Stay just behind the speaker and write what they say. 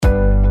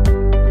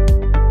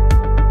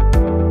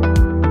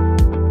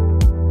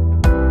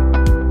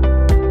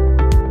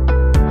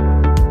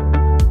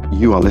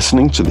You are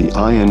listening to the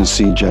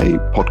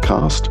INCJ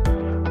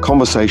podcast,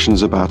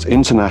 Conversations about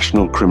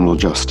International Criminal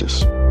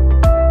Justice.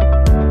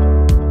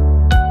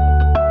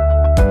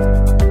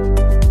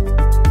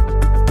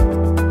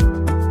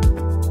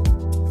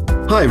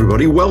 Hi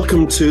everybody,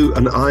 welcome to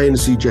an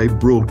INCJ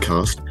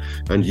broadcast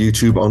and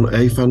YouTube on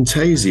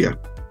aphantasia.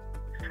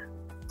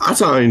 At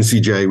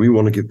INCJ, we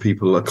want to give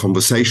people a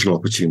conversational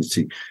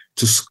opportunity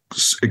to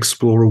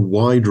explore a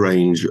wide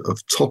range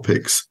of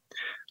topics.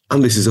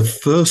 And this is a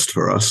first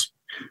for us,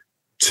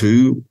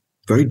 two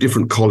very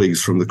different colleagues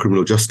from the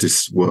criminal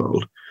justice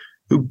world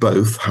who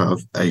both have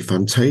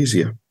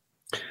aphantasia.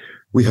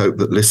 We hope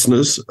that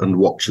listeners and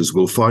watchers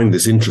will find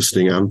this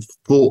interesting and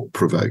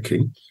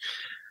thought-provoking.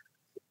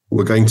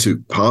 We're going to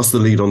pass the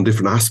lead on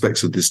different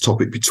aspects of this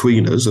topic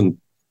between us and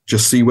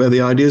just see where the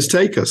ideas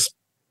take us.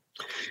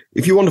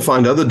 If you want to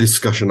find other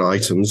discussion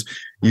items,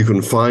 you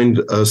can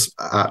find us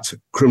at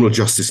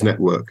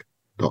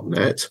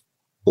criminaljusticenetwork.net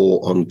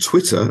or on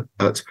Twitter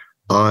at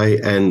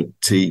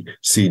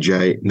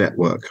INTCJ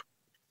Network.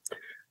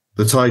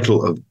 The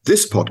title of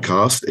this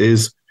podcast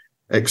is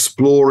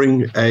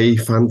Exploring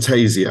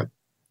Aphantasia.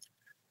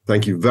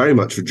 Thank you very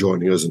much for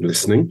joining us and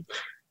listening.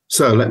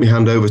 So let me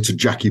hand over to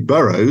Jackie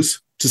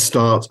Burrows to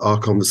start our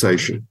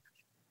conversation.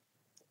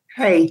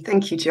 Hey,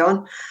 thank you,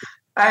 John.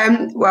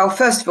 Well,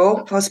 first of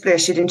all, possibly I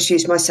should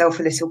introduce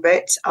myself a little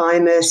bit.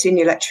 I'm a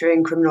senior lecturer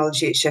in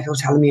criminology at Sheffield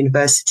Hallam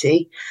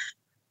University.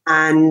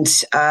 And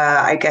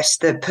I guess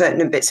the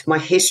pertinent bits of my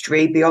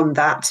history beyond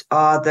that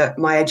are that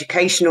my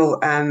educational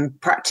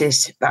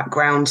practice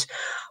background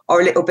are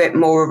a little bit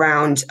more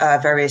around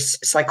various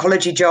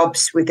psychology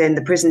jobs within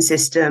the prison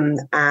system.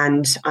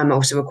 And I'm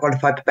also a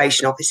qualified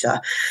probation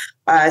officer.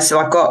 So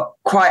I've got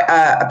quite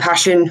a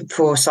passion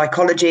for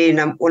psychology,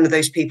 and I'm one of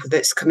those people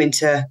that's come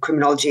into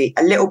criminology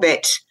a little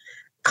bit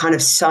kind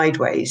of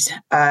sideways.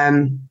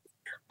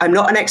 I'm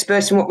not an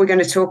expert in what we're going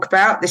to talk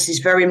about. This is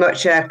very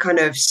much a kind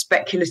of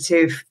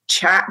speculative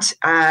chat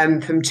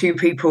from two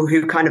people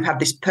who kind of have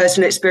this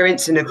personal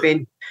experience and have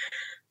been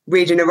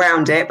reading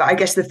around it. But I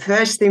guess the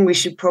first thing we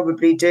should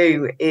probably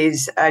do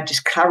is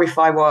just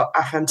clarify what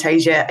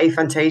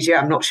aphantasia.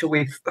 I'm not sure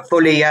we've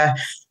fully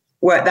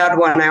worked that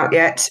one out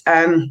yet.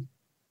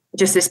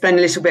 Just to explain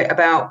a little bit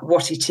about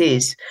what it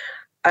is.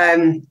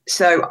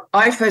 So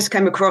I first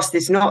came across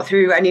this not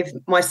through any of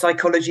my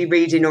psychology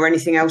reading or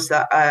anything else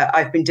that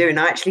I've been doing.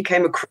 I actually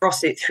came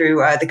across it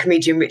through the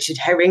comedian Richard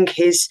Herring,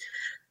 his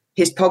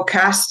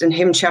podcast and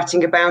him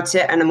chatting about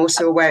it. And I'm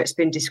also aware it's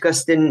been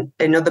discussed in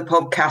other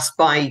podcasts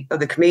by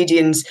other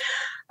comedians.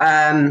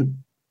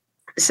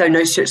 So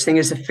No Such Thing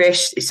as a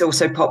Fish. It's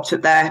also popped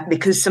up there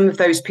because some of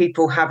those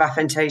people have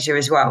aphantasia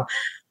as well.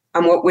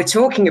 And what we're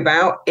talking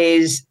about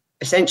is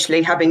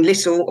essentially having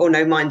little or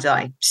no mind's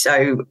eye,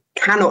 so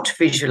cannot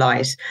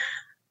visualize.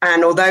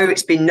 And although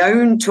it's been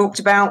talked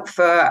about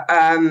for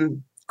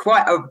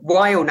quite a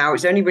while now,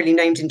 it's only really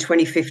named in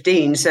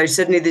 2015. So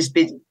suddenly there's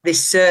been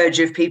this surge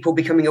of people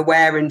becoming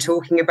aware and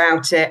talking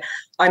about it.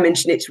 I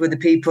mention it to other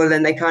people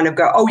and they kind of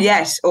go, oh,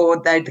 yes,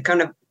 or they're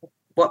kind of,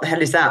 what the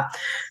hell is that?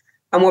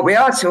 And what we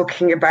are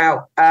talking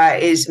about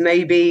is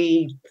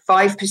maybe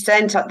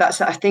 5%.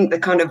 That's, I think, the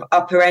kind of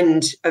upper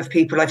end of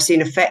people I've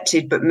seen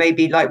affected, but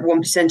maybe like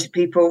 1% of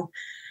people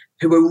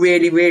who are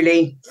really,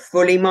 really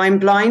fully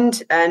mind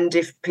blind. And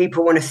if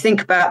people want to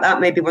think about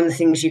that, maybe one of the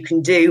things you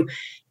can do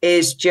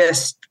is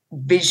just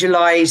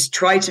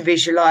try to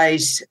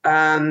visualize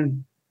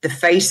the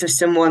face of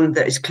someone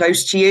that is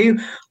close to you,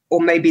 or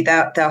maybe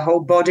their whole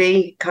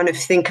body. Kind of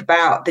think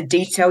about the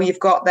detail you've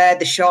got there,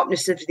 the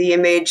sharpness of the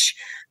image,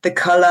 the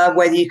color,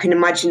 whether you can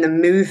imagine them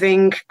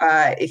moving.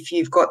 If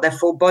you've got their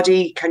full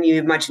body, can you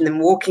imagine them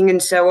walking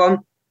and so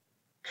on?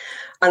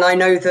 And I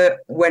know that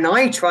when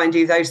I try and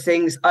do those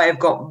things, I have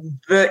got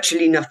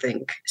virtually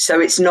nothing. So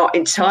it's not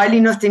entirely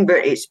nothing,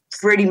 but it's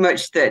pretty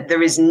much that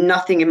there is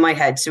nothing in my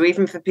head. So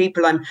even for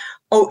people I'm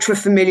ultra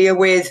familiar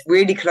with,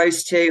 really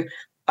close to,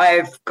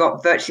 I've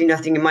got virtually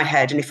nothing in my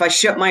head. And if I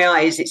shut my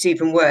eyes, it's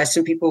even worse.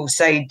 Some people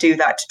say do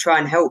that to try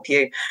and help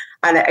you.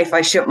 And if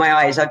I shut my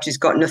eyes, I've just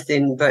got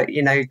nothing but,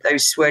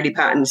 those swirly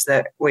patterns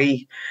that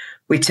we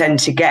tend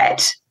to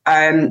get.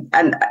 And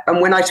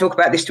when I talk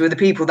about this to other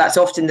people, that's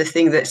often the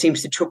thing that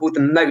seems to trouble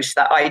them most,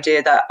 that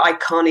idea that I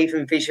can't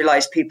even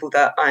visualize people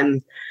that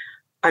I'm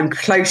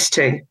close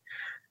to.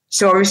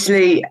 So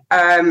obviously,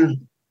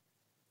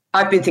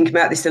 I've been thinking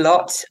about this a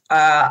lot.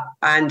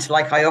 And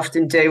like I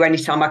often do,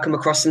 anytime I come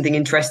across something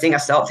interesting, I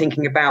start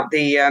thinking about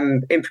the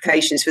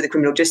implications for the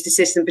criminal justice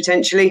system,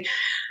 potentially.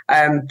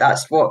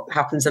 That's what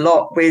happens a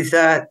lot with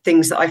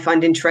things that I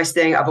find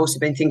interesting. I've also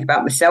been thinking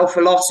about myself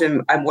a lot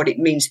and what it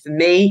means for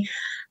me.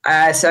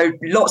 So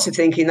lots of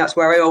thinking. That's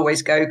where I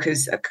always go,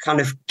 because a kind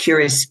of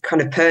curious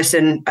kind of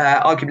person,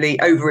 arguably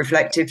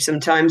over-reflective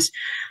sometimes.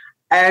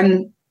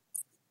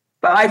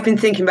 But I've been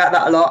thinking about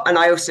that a lot. And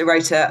I also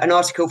wrote an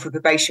article for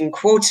Probation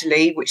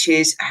Quarterly, which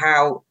is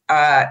how,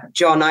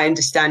 John, I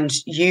understand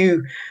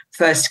you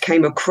first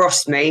came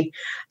across me.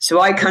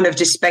 So I kind of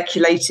just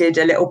speculated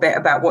a little bit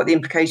about what the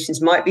implications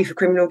might be for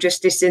criminal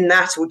justice in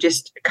that, or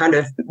just kind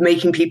of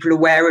making people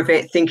aware of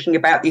it, thinking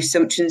about the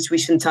assumptions we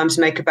sometimes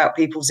make about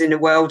people's inner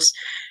worlds.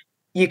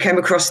 You came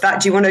across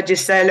that. Do you want to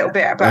just say a little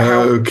bit about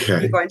how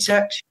you got in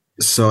touch?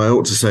 So I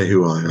ought to say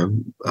who I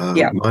am.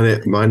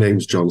 My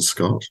name's John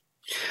Scott.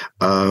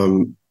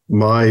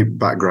 My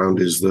background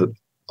is that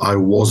I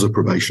was a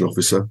probation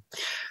officer,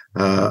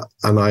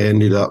 and I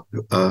ended up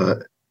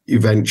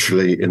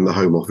eventually in the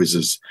Home Office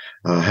as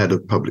head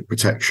of public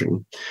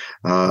protection,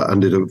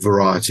 and did a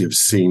variety of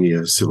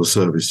senior civil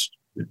service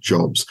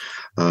jobs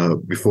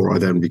before I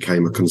then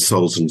became a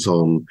consultant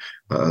on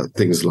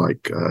things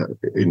like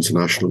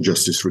international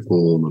justice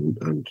reform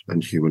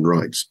and human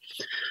rights.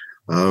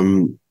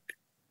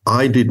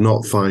 I did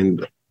not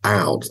find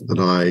out that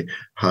I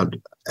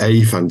had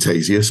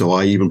aphantasia, so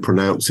I even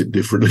pronounce it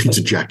differently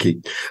to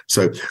Jackie.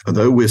 So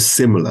although we're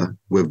similar,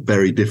 we're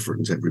very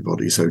different,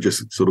 everybody. So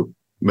just sort of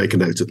make a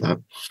note of that.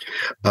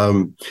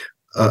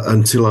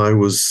 Until I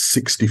was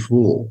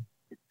 64.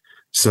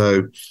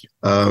 So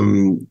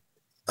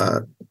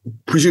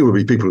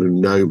presumably people who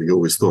know me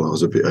always thought I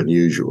was a bit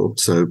unusual,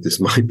 so this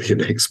might be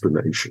an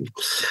explanation.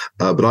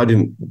 But I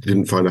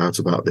didn't find out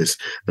about this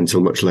until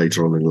much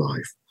later on in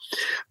life.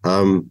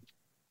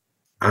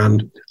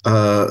 And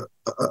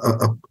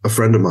a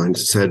friend of mine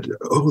said,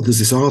 "Oh, there's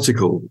this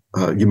article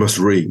you must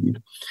read."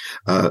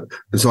 And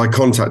so I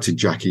contacted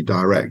Jackie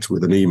direct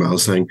with an email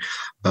saying,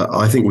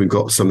 "I think we've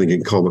got something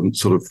in common,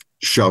 sort of,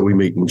 shall we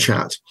meet and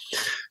chat?"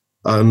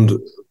 And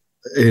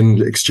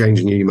in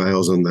exchanging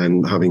emails and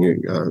then having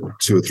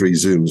 2 or 3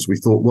 Zooms, we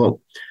thought, well,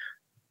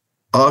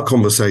 our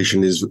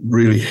conversation is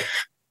really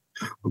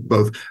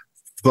both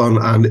fun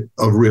and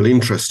of real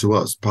interest to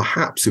us.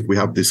 Perhaps if we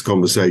have this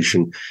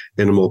conversation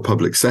in a more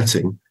public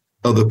setting,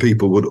 other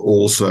people would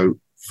also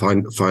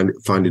find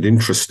it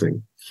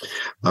interesting.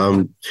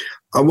 I'm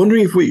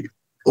wondering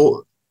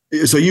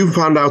so you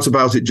found out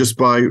about it just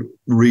by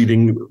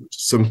reading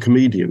some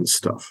comedian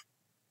stuff?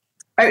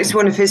 Oh, it's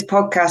one of his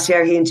podcasts.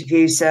 Yeah, he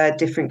interviews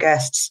different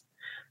guests.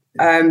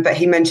 But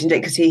he mentioned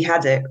it because he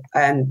had it.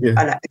 And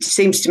it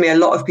seems to me a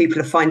lot of people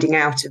are finding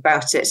out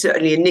about it,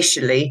 certainly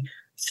initially,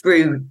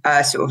 through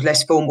sort of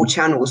less formal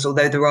channels,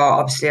 although there are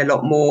obviously a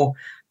lot more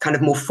kind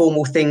of more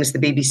formal things, the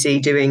BBC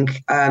doing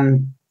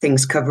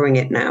things covering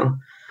it now.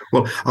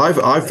 Well,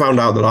 I found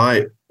out that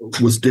I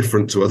was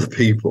different to other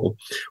people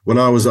when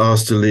I was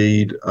asked to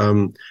lead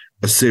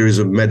a series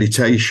of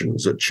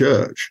meditations at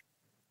church.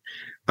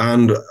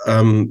 And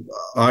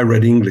I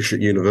read English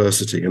at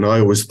university, and I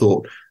always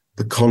thought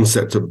the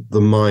concept of the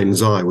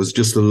mind's eye was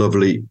just a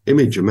lovely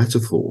image, a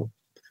metaphor.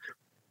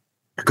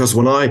 Because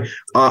when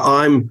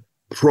I'm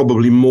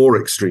probably more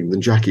extreme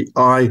than Jackie.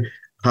 I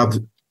have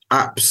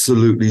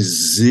absolutely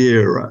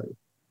zero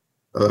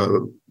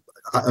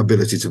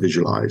ability to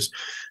visualize.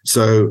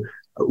 So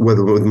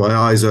whether with my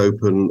eyes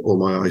open or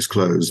my eyes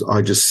closed,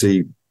 I just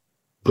see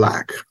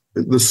black.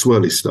 The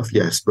swirly stuff,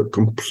 yes, but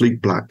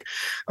complete black.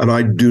 And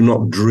I do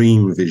not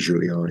dream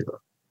visually either.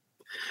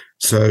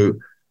 So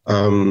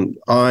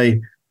I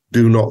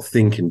do not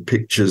think in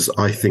pictures.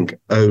 I think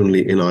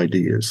only in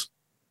ideas.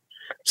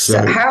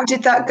 So how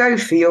did that go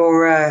for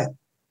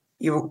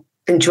your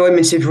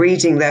enjoyment of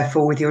reading,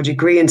 therefore, with your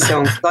degree and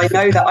so on? I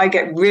know that I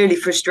get really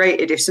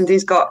frustrated if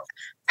something's got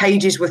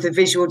pages with a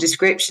visual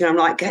description. I'm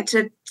like, get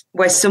to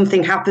where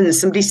something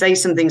happens, somebody say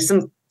something,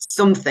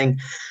 something.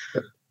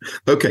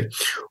 Okay.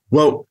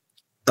 Well,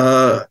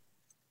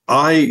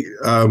 I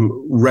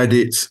read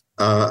it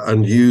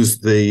and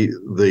used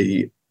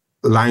the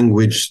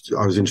language.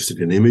 I was interested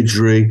in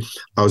imagery.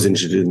 I was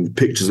interested in the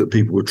pictures that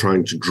people were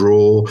trying to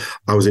draw.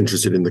 I was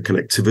interested in the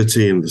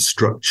connectivity and the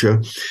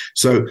structure.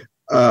 So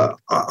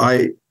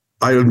I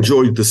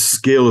enjoyed the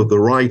skill of the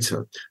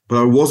writer,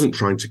 but I wasn't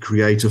trying to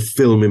create a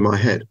film in my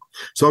head.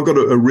 So I've got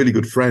a really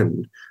good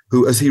friend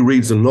who, as he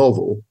reads a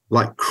novel,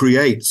 like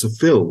creates a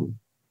film.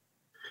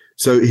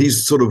 So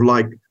he's sort of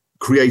like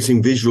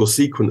creating visual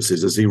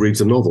sequences as he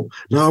reads a novel.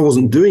 Now, I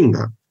wasn't doing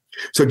that.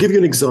 So I'll give you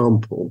an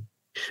example.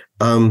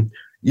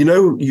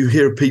 You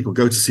hear people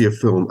go to see a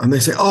film and they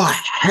say, "Oh, I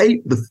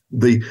hate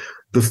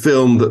the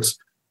film that's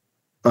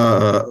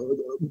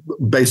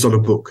based on a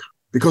book,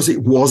 because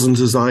it wasn't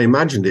as I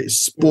imagined it. It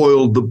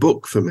spoiled the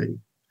book for me."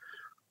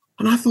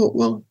 And I thought,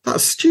 well,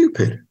 that's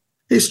stupid.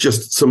 It's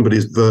just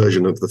somebody's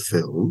version of the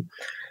film.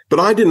 But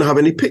I didn't have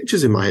any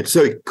pictures in my head.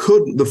 So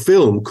the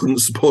film couldn't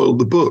spoil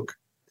the book.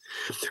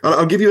 And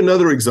I'll give you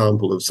another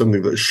example of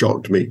something that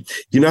shocked me.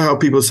 You know how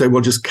people say,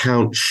 well, just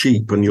count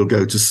sheep and you'll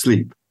go to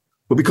sleep.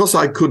 Well, because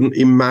I couldn't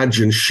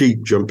imagine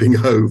sheep jumping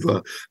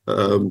over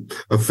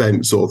a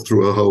fence or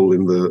through a hole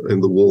in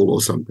the wall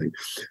or something.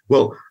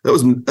 Well, that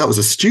was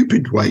a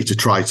stupid way to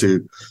try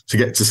to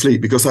get to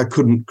sleep, because I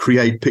couldn't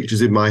create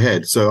pictures in my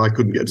head, so I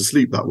couldn't get to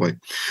sleep that way.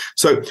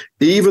 So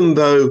even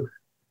though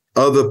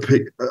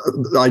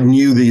I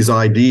knew these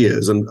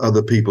ideas and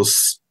other people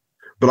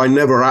but I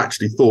never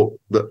actually thought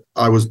that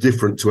I was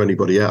different to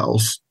anybody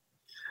else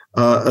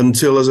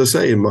until, as I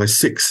say, in my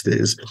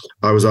 60s,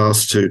 I was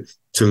asked to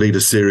lead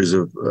a series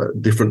of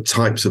different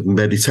types of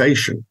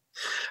meditation.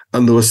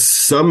 And there were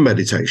some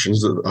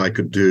meditations that I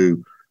could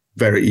do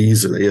very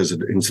easily as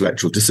an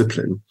intellectual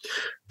discipline.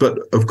 But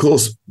of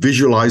course,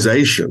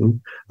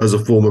 visualization as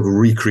a form of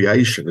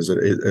recreation, as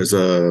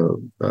a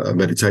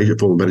meditation,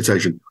 form of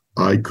meditation,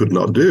 I could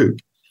not do.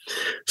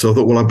 So I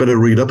thought, well, I better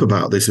read up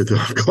about this if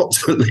I've got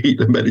to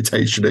lead a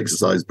meditation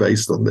exercise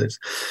based on this.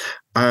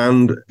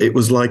 And it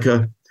was like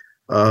a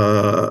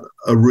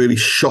really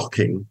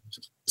shocking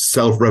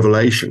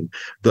self-revelation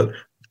that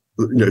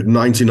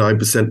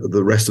 99% of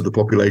the rest of the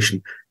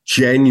population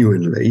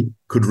genuinely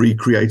could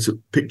recreate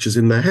pictures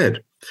in their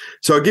head.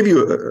 So I'll give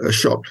you a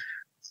shot.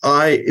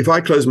 If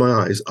I close my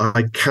eyes,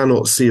 I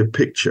cannot see a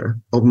picture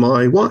of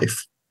my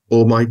wife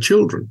or my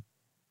children.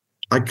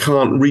 I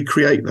can't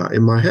recreate that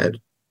in my head.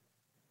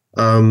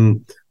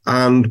 And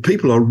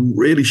people are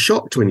really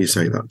shocked when you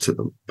say that to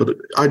them, but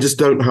I just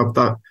don't have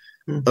that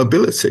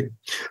ability.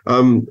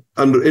 And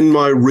in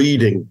my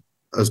reading,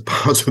 as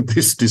part of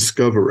this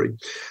discovery,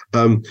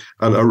 and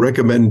I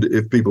recommend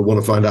if people want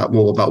to find out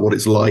more about what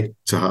it's like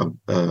to have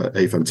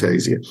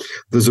aphantasia,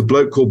 there's a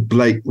bloke called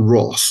Blake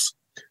Ross,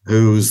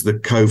 who's the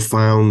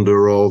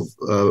co-founder of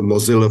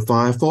Mozilla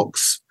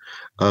Firefox,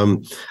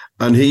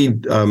 and he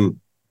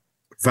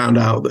found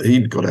out that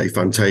he'd got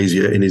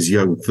aphantasia in his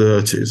young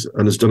 30s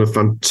and has done a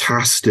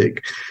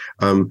fantastic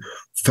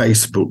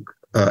Facebook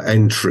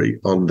entry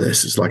on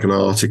this. It's like an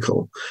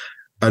article,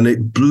 and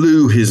it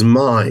blew his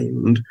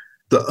mind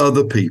that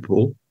other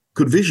people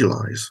could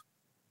visualize.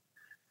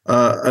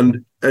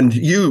 And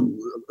you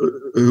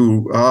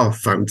who are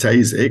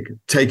phantasic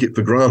take it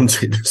for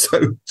granted.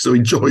 So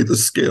enjoy the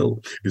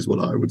skill is what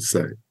I would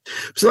say.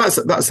 So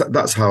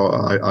that's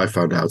how I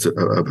found out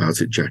about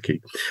it, Jackie.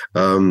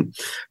 And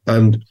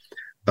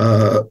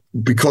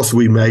because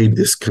we made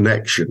this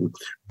connection,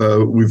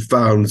 we've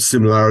found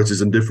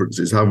similarities and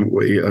differences, haven't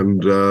we?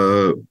 And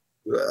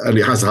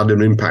it has had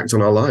an impact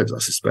on our lives, I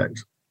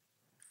suspect.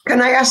 Can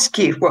I ask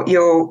you what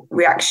your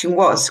reaction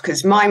was?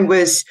 Because mine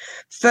was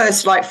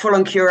first like full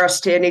on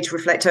curiosity. I need to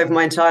reflect over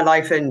my entire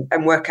life and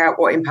work out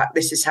what impact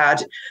this has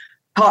had.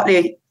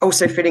 Partly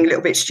also feeling a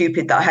little bit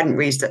stupid that I hadn't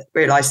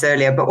realised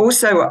earlier, but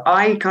also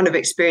I kind of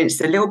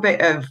experienced a little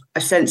bit of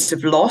a sense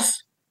of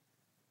loss,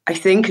 I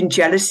think, and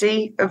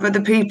jealousy of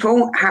other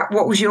people.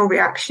 What was your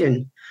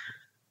reaction?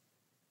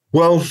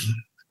 Well,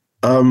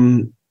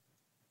 I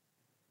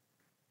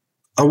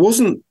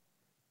wasn't.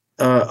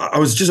 I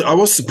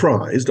was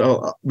surprised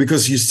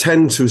because you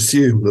tend to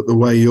assume that the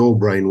way your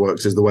brain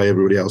works is the way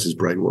everybody else's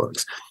brain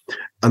works.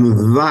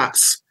 And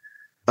that's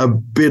a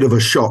bit of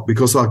a shock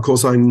because, of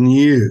course, I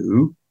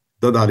knew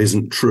that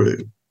isn't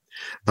true.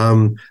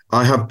 I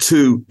have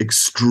two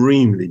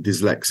extremely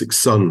dyslexic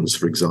sons,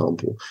 for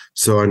example.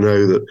 So I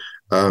know that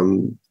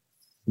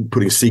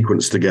putting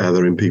sequence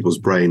together in people's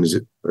brains,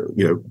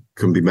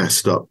 can be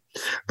messed up.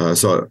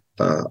 So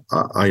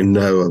I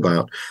know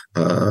about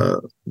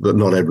that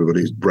not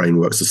everybody's brain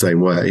works the same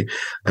way.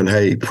 And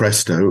hey,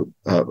 presto,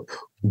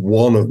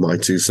 one of my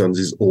two sons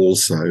is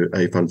also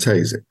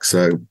aphantasic.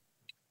 So,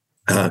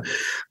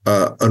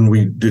 and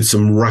we did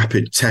some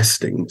rapid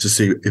testing to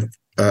see if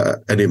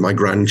any of my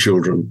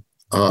grandchildren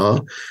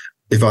are,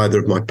 if either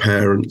of my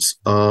parents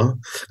are.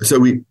 So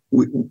we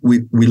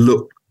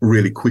looked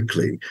really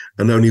quickly,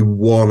 and only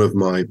one of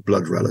my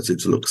blood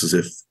relatives looks as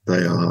if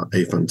they are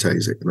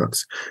aphantasic, and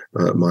that's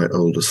my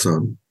older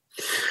son.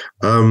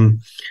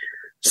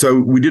 So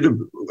we did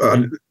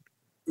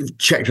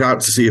checked out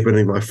to see if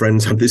any of my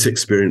friends had this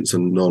experience,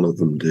 and none of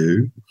them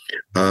do.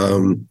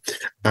 But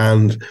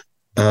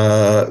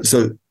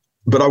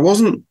I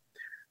wasn't,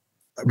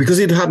 because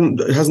it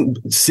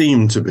hasn't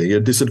seemed to be a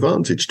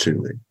disadvantage to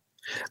me.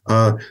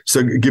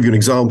 So give you an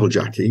example,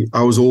 Jackie.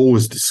 I was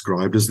always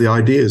described as the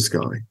ideas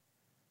guy.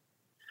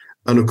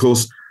 And of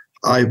course,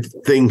 I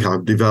think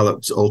I've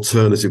developed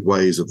alternative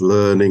ways of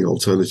learning,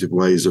 alternative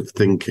ways of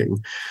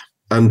thinking,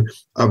 and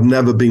I've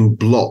never been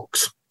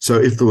blocked. So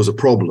if there was a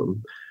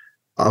problem,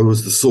 I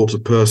was the sort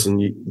of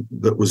person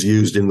that was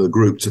used in the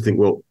group to think,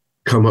 well,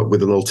 come up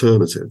with an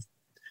alternative.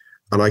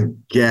 And I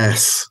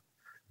guess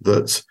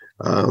that,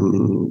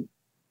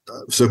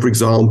 so for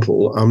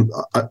example,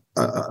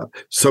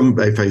 some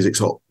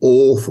aphasics are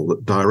awful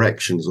at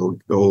directions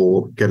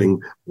or getting,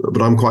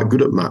 but I'm quite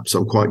good at maps.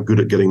 I'm quite good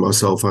at getting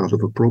myself out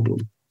of a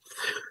problem.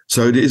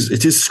 So it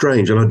is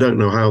strange, and I don't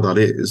know how that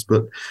is,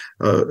 but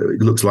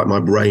it looks like my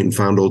brain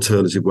found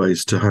alternative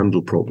ways to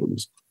handle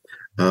problems.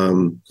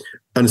 And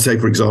say,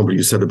 for example,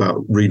 you said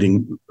about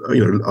reading,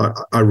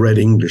 I read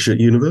English at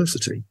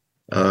university.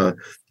 And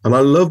I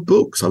love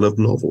books, I love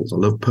novels, I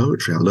love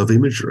poetry, I love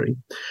imagery,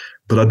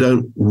 but I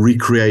don't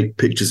recreate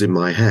pictures in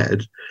my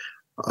head.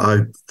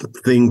 I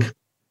think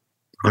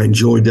I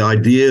enjoyed the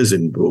ideas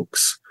in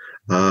books.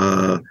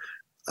 And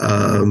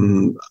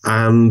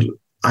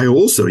I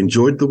also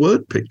enjoyed the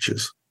word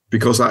pictures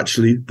because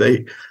actually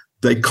they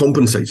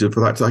compensated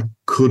for that. I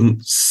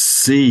couldn't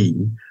see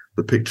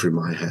the picture in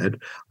my head.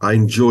 I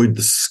enjoyed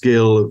the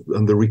skill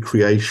and the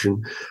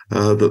recreation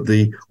that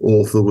the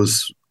author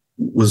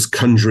was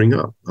conjuring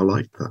up. I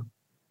liked that.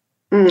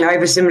 I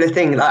have a similar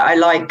thing. I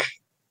like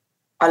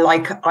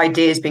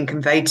ideas being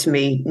conveyed to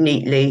me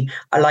neatly.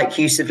 I like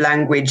use of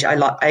language.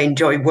 I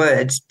enjoy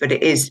words, but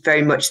it is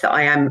very much that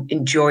I am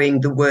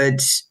enjoying the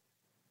words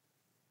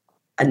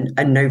and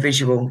no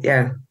visual.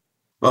 Yeah.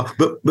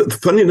 But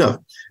funny enough,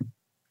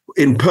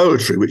 in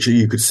poetry, which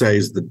you could say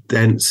is the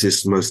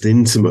densest, most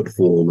intimate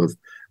form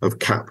of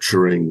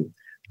capturing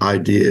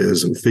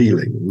ideas and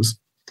feelings,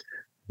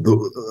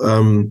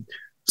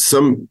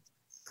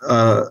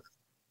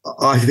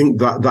 I think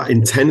that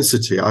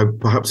intensity I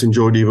perhaps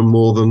enjoyed even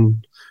more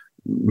than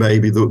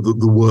maybe the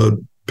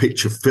word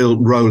picture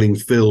film, rolling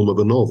film of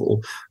a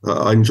novel.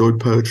 I enjoyed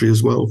poetry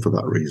as well for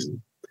that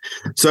reason.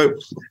 So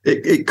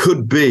it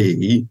could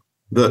be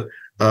that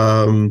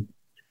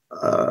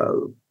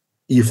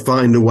you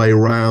find a way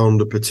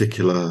around a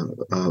particular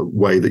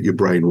way that your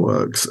brain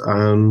works.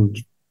 And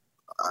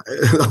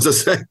as I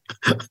say,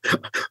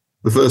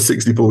 the first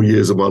 64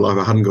 years of my life,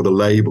 I hadn't got a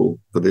label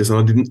for this,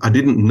 and I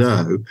didn't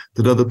know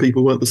that other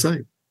people weren't the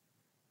same.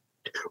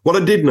 What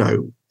I did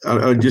know,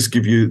 I'll just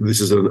give you this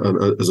as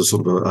a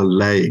sort of a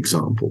lay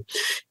example.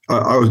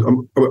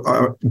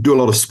 I do a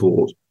lot of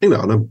sport, and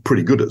I'm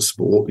pretty good at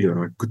sport.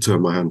 I could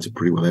turn my hand to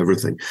pretty well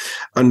everything.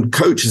 And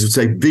coaches would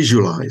say,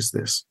 visualize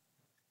this.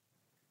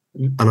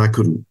 And I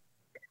couldn't.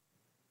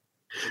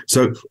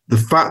 So the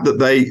fact that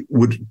they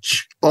would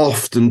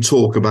often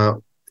talk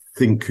about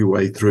think your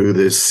way through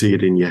this, see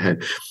it in your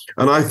head.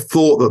 And I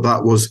thought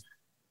that was,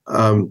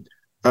 and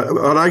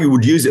I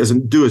would use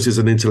it do it as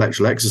an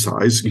intellectual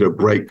exercise,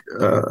 break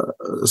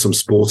some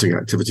sporting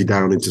activity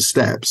down into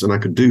steps, and I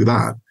could do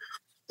that,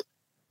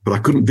 but I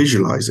couldn't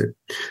visualize it.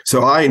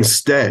 So I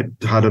instead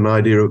had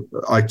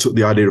I took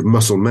the idea of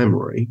muscle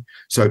memory.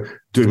 So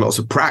doing lots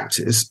of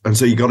practice. And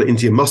so you got it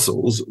into your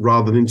muscles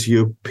rather than into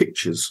your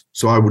pictures.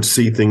 So I would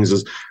see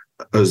things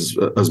as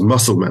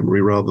muscle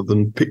memory rather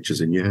than pictures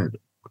in your head.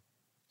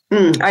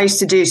 I used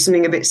to do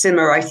something a bit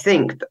similar, I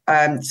think.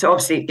 So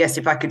obviously, yes,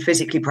 if I could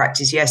physically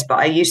practice, yes, but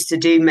I used to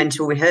do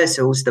mental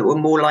rehearsals that were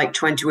more like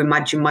trying to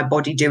imagine my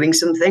body doing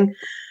something.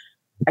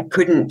 I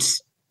couldn't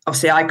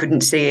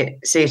see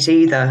it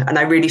either. And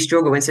I really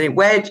struggle when saying,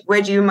 where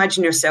do you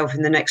imagine yourself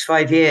in the next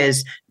 5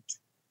 years?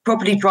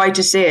 Probably try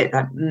to see it.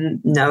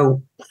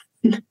 No,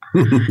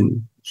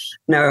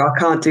 no, I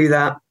can't do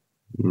that.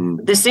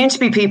 There seem to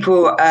be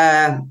people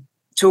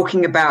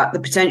talking about the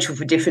potential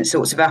for different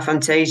sorts of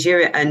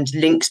aphantasia and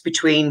links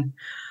between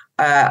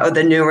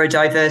other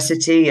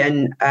neurodiversity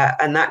and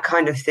that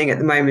kind of thing at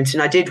the moment.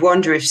 And I did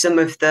wonder if some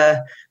of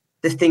the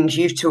things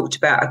you've talked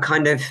about are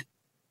kind of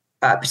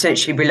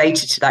potentially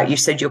related to that. You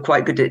said you're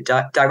quite good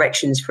at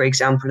directions, for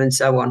example, and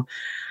so on.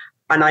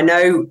 And I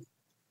know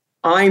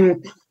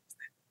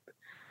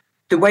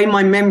the way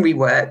my memory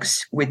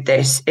works with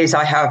this is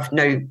I have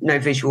no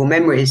visual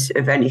memories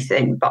of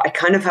anything, but I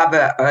kind of have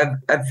a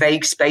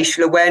vague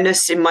spatial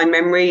awareness in my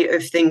memory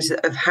of things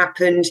that have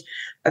happened,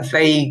 a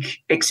vague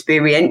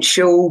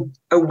experiential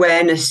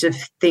awareness of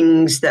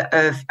things that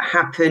have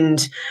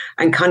happened,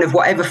 and kind of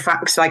whatever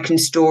facts I can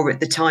store at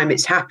the time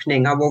it's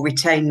happening, I will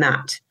retain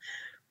that.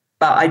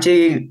 But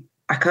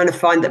I kind of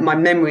find that my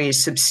memory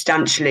is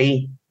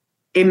substantially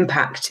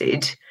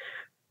impacted,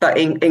 but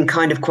in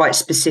kind of quite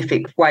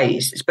specific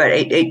ways. But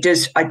it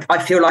does,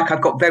 I feel like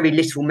I've got very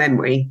little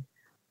memory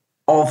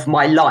of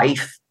my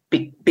life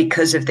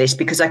because of this,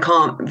 because I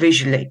can't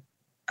visually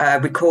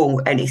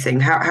recall anything.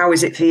 How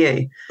is it for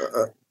you?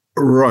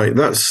 Right.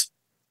 That's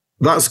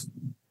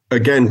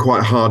again,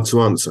 quite hard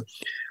to answer.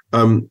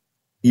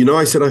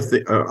 I said,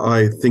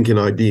 I think in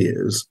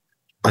ideas.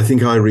 I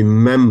think I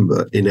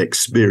remember in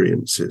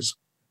experiences.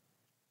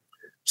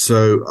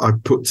 So I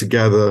put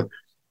together,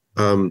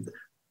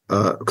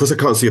 because I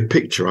can't see a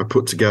picture, I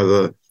put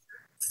together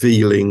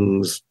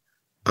feelings,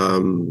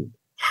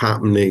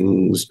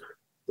 happenings,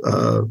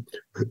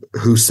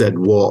 who said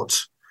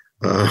what,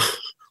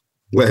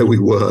 where we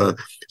were.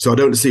 So I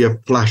don't see a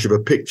flash of a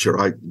picture.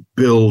 I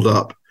build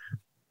up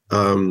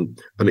an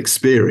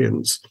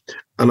experience.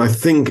 And I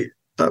think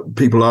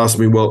people ask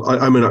me, well,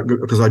 I mean,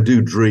 because I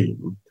do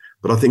dream,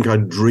 but I think I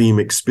dream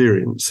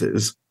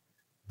experiences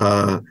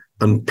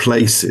and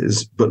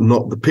places, but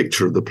not the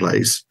picture of the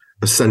place.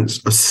 A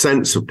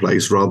sense of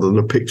place rather than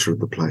a picture of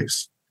the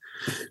place.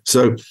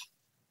 So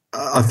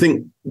I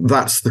think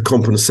that's the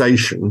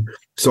compensation.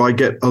 So I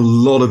get a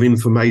lot of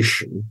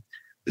information.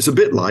 It's a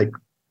bit like,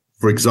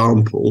 for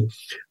example,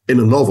 in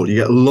a novel, you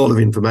get a lot of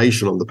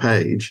information on the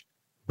page,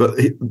 but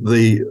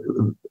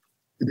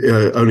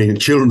only in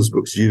children's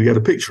books do you get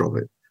a picture of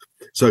it.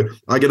 So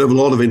I get a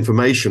lot of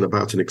information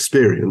about an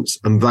experience,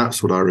 and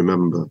that's what I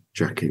remember,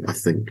 Jackie, I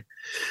think.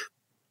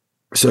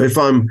 So if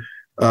I'm...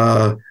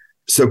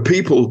 So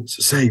people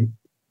say,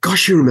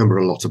 gosh, you remember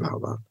a lot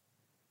about that.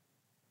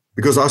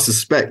 Because I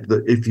suspect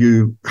that if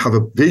you have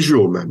a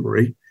visual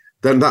memory,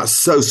 then that's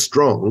so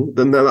strong,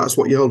 then that's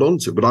what you hold on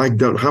to. But I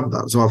don't have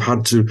that. So I've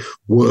had to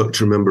work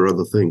to remember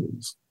other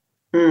things.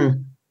 I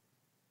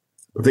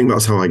think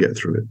that's how I get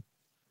through it.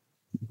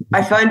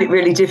 I find it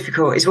really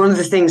difficult. It's one of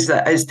the things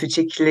that has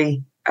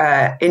particularly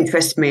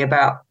interested me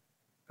about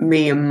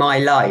me and my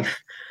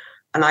life.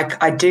 And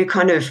I do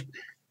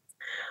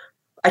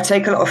I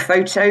take a lot of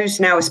photos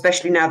now,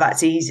 especially now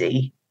that's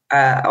easy.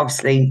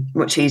 Obviously,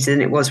 much easier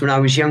than it was when I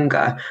was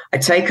younger. I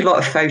take a lot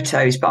of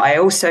photos, but I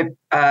also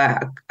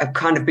have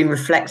kind of been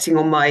reflecting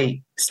on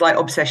my slight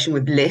obsession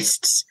with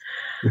lists.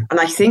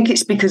 And I think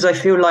it's because I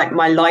feel like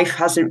my life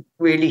hasn't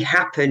really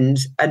happened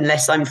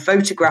unless I'm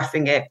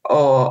photographing it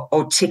or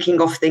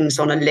ticking off things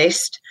on a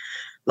list.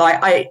 Like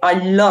I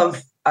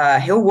love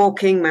hill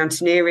walking,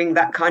 mountaineering,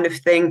 that kind of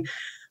thing.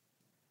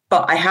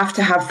 But I have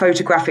to have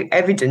photographic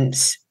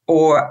evidence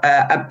or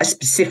a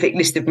specific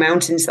list of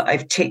mountains that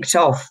I've ticked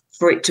off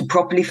for it to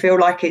properly feel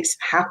like it's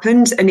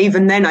happened. And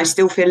even then, I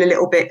still feel a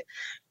little bit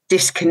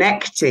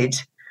disconnected.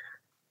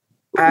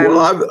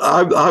 Well,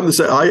 I'm the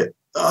same.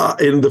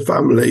 In the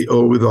family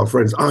or with our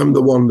friends, I'm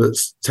the one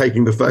that's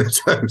taking the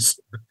photos.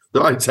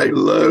 I take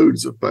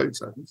loads of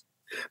photos.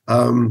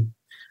 I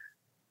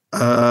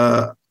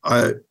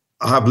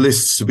have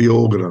lists to be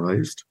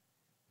organised.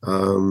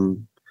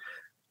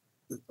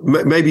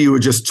 Maybe you were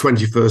just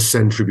 21st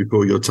century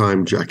before your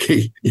time,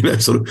 Jackie.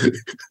 Sort of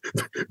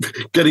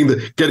getting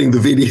the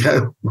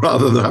video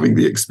rather than having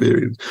the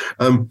experience.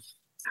 I'm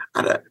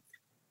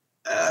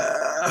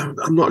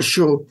not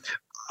sure.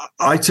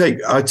 I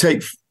take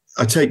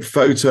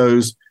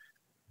photos,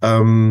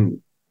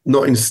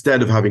 not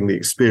instead of having the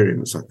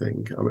experience. I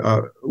think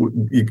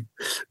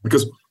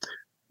because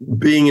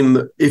being in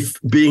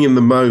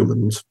the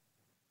moment,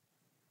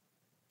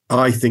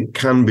 I think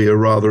can be a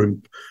rather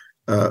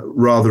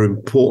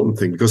important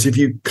thing. Because if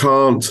you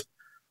can't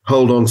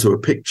hold on to a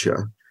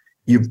picture,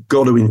 you've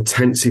got to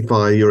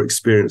intensify your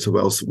experience of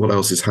what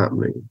else is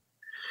happening.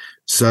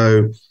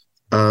 So,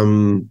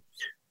 for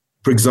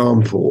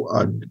example,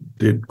 I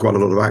did quite a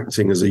lot of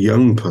acting as a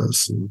young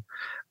person,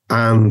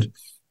 and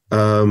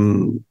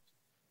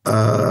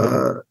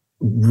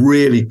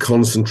really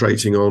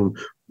concentrating on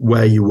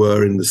where you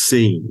were in the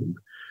scene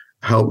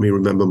helped me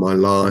remember my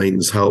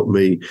lines, helped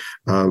me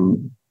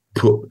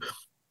put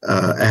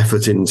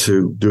effort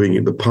into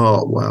doing the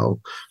part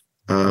well.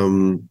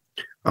 And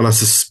I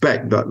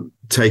suspect that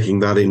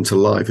taking that into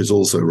life is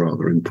also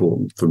rather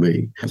important for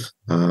me.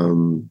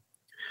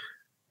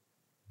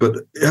 But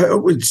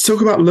let's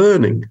talk about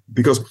learning,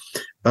 because,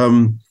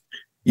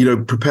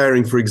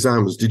 preparing for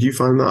exams, did you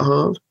find that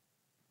hard?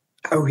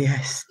 Oh,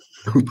 yes.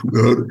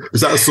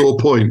 Is that a sore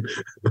point?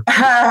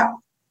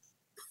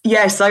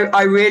 Yes,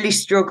 I really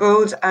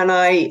struggled. And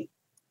I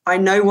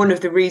know one of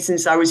the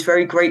reasons I was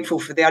very grateful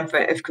for the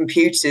advent of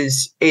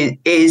computers is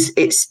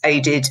it's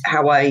aided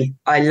how I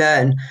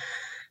learn.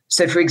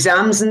 So for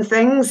exams and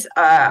things,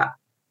 I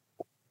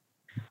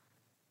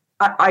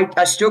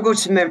struggle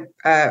to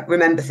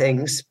remember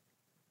things.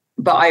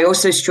 But I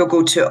also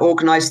struggled to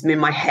organise them in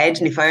my head.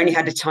 And if I only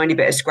had a tiny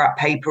bit of scrap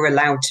paper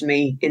allowed to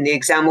me in the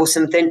exam or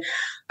something,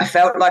 I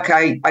felt like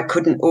I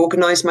couldn't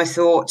organise my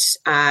thoughts.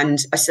 And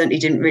I certainly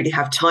didn't really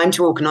have time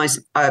to organise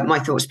my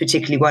thoughts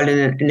particularly well in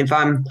an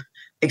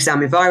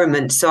exam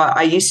environment. So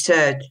I used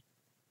to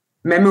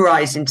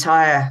memorise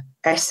entire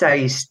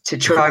essays to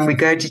try and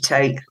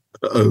regurgitate.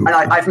 And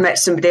I've met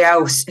somebody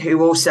else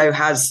who also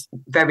has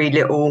very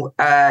little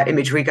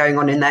imagery going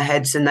on in their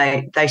heads, and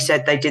they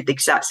said they did the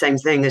exact same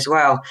thing as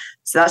well.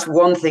 So that's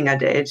one thing I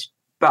did.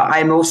 But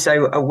I'm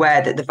also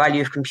aware that the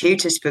value of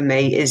computers for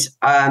me is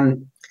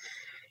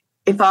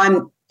if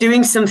I'm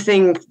doing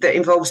something that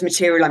involves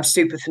material I'm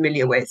super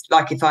familiar with,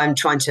 like if I'm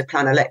trying to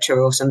plan a lecture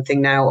or something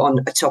now on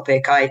a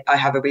topic I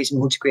have a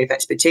reasonable degree of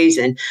expertise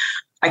in,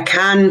 I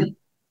can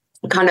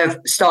kind of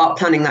start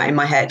planning that in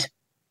my head,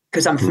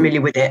 because I'm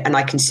familiar with it and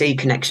I can see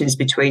connections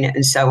between it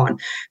and so on.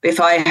 But if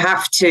I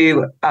have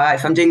to,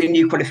 if I'm doing a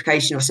new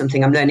qualification or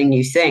something, I'm learning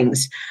new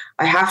things,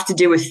 I have to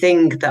do a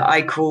thing that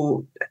I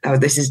call,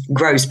 this is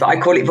gross, but I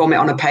call it vomit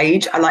on a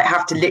page. I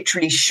have to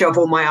literally shove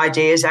all my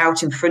ideas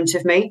out in front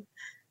of me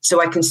so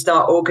I can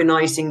start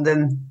organising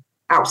them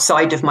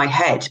outside of my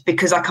head,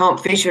 because I can't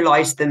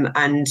visualise them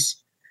and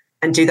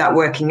do that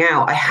working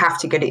out. I have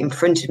to get it in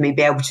front of me,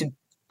 be able to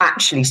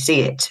actually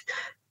see it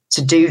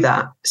to do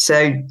that.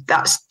 So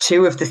that's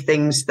two of the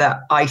things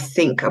that I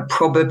think are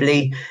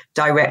probably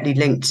directly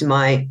linked to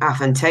my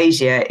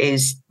aphantasia,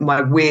 is my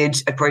weird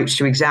approach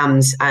to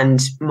exams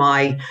and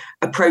my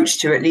approach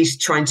to at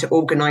least trying to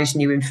organise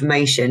new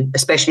information,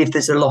 especially if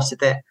there's a lot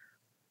of it.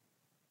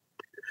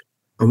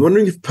 I'm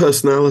wondering if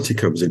personality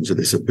comes into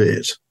this a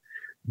bit,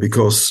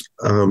 because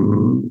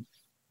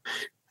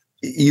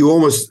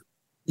you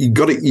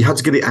had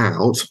to get it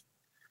out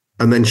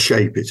and then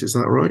shape it. Is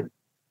that right?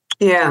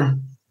 Yeah.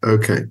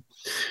 Okay.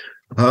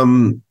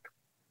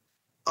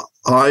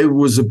 I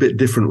was a bit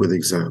different with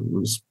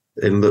exams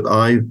in that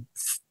I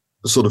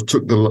sort of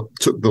took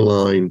the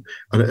line,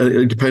 and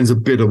it depends a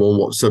bit on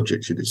what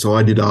subject you did. So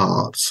I did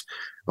arts.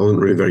 I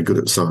wasn't really very good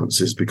at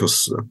sciences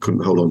because I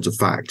couldn't hold on to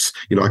facts.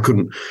 I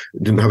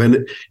didn't have any,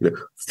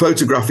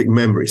 photographic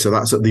memory. So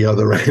that's at the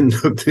other end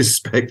of this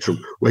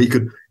spectrum, where you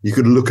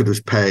could look at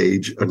this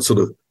page and sort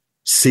of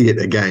see it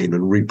again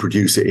and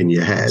reproduce it in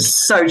your head.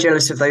 So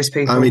jealous of those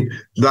people. I mean,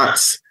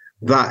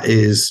 that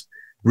is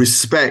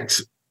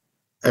respect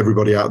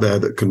everybody out there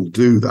that can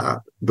do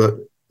that. But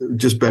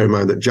just bear in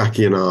mind that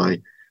Jackie and I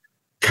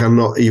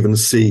cannot even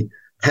see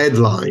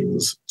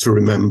headlines to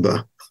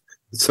remember.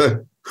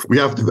 So we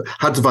had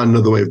to find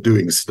another way of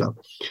doing stuff.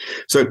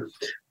 So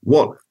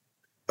what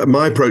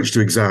my approach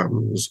to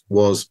exams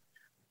was,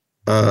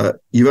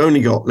 you've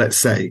only got, let's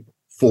say,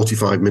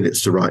 45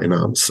 minutes to write an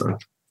answer.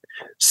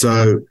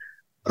 So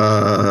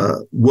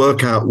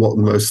work out what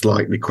the most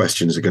likely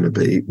questions are going to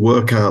be,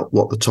 work out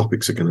what the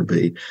topics are going to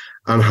be,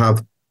 and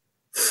have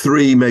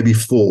 3, maybe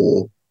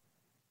 4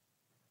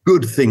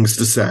 good things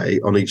to say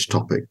on each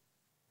topic.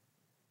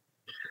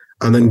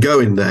 And then go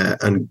in there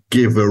and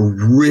give a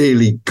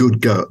really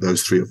good go at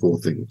those 3 or 4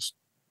 things.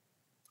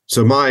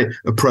 So my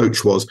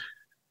approach was,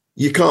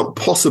 you can't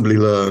possibly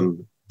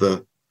learn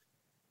the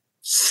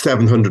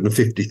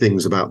 750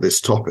 things about this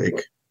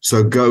topic.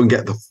 So go and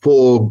get the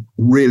 4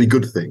 really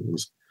good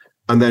things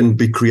and then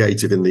be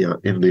creative in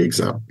the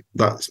exam.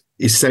 That's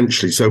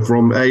essentially, so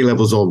from A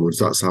levels onwards,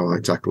 that's how I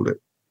tackled it.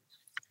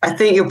 I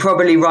think you're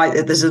probably right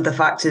that there's other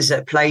factors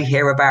at play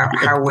here about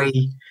how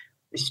we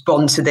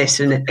respond to this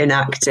and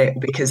enact it,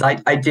 because I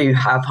do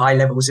have high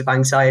levels of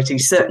anxiety,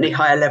 certainly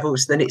higher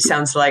levels than it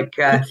sounds like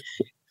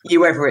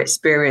you ever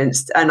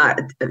experienced. And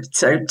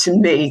so to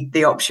me,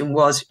 the option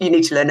was, you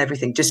need to learn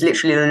everything, just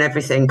literally learn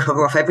everything,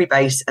 cover off every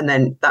base, and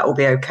then that will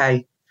be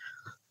okay.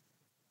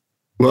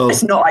 Well,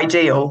 it's not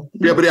ideal.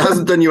 Yeah, but it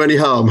hasn't done you any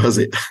harm, has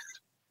it?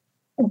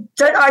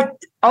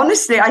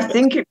 Honestly, I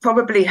think it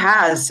probably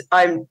has.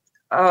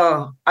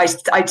 I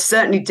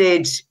certainly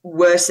did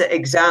worse at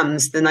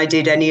exams than I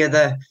did any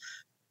other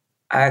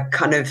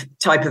kind of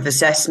type of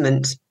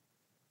assessment.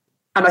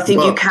 And I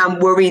think you can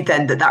worry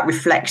then that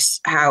reflects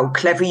how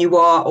clever you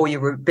are or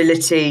your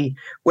ability,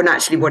 when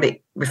actually what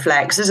it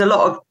reflects, as a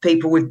lot of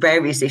people with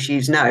various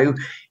issues know,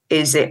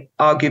 is it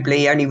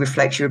arguably only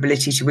reflects your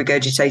ability to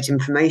regurgitate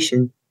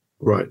information.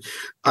 Right.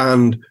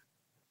 And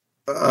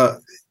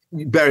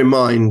bear in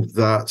mind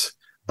that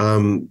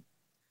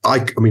I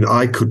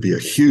could be a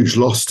huge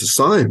loss to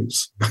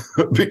science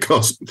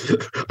because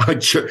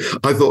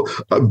I thought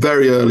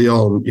very early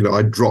on,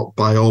 I dropped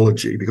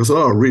biology because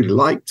I really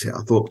liked it.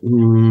 I thought,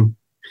 learning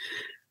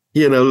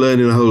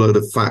a whole load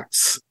of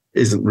facts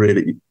isn't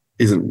really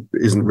going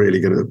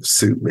to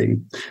suit me.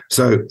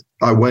 So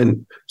I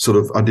went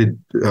I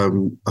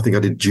think I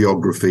did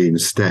geography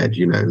instead,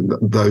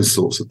 those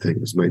sorts of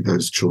things, made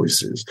those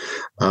choices.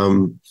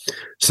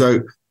 So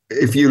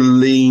if you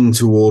lean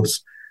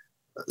towards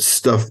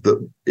stuff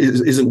that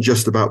isn't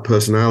just about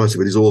personality,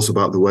 but is also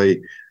about the way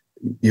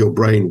your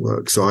brain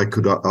works. So I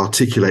could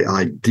articulate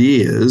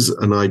ideas,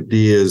 and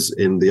ideas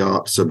in the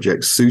art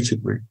subject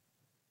suited me.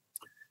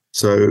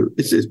 So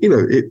it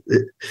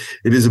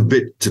is a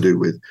bit to do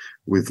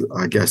with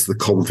I guess the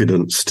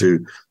confidence to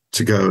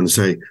go and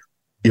say,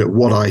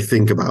 what I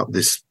think about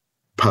this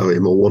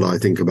poem or what I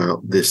think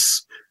about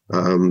this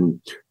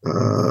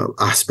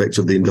aspect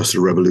of the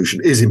Industrial Revolution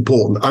is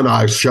important, and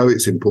I show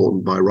it's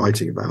important by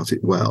writing about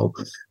it well,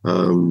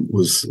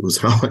 was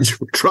how I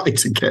tried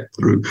to get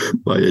through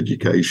my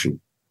education.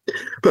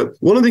 But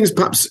one of the things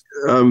perhaps,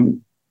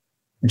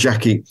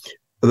 Jackie,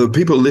 the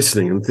people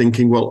listening and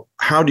thinking, well,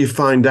 how do you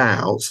find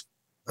out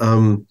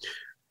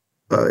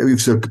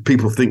so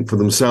people think for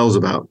themselves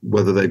about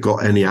whether they've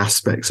got any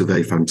aspects of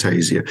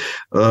aphantasia?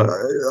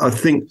 I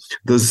think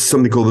there's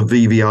something called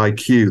the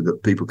VVIQ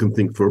that people can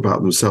think for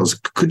about themselves.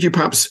 Could you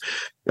perhaps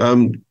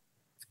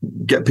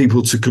get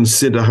people to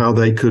consider how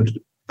they could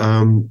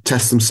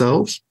test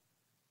themselves?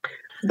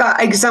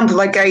 That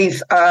example I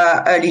gave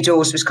early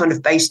doors was kind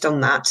of based on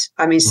that.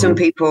 I mean, some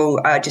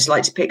people just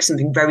like to pick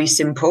something very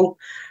simple.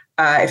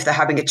 If they're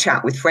having a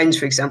chat with friends,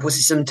 for example, so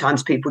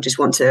sometimes people just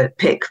want to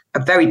pick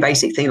a very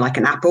basic thing like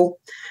an apple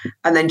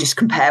and then just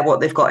compare what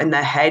they've got in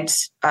their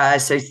heads.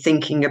 So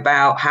thinking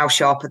about how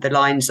sharp are the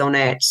lines on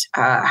it,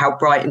 how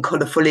bright and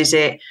colourful is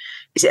it?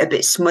 Is it a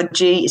bit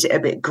smudgy? Is it a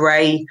bit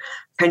grey?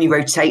 Can you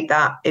rotate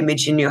that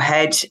image in your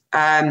head?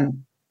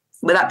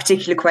 With that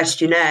particular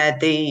questionnaire,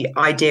 the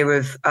idea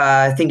of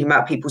thinking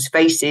about people's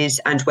faces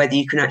and whether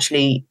you can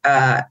actually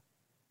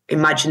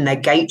imagine their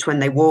gait when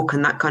they walk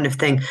and that kind of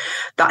thing,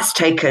 that's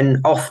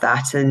taken off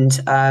that. And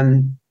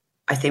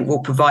I think we'll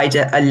provide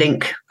a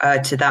link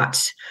to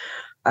that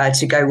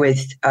to go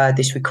with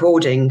this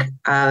recording,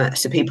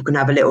 so people can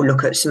have a little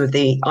look at some of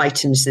the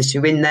items that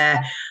are in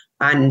there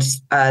and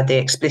the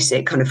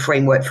explicit kind of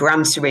framework for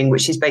answering,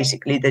 which is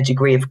basically the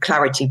degree of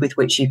clarity with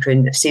which you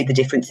can see the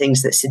different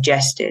things that's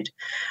suggested.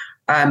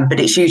 But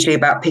it's usually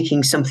about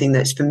picking something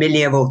that's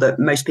familiar or that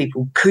most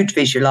people could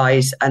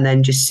visualize and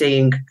then just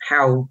seeing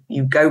how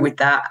you go with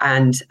that.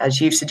 And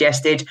as you've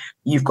suggested,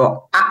 you've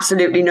got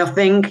absolutely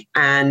nothing.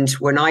 And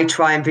when I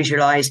try and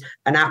visualize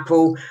an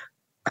apple,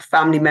 a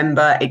family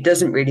member, it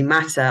doesn't really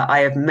matter. I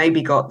have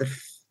maybe got the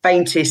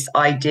faintest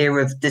idea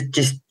of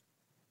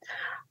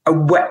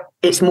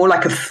it's more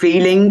like a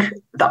feeling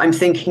that I'm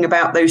thinking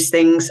about those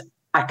things.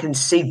 I can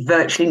see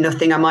virtually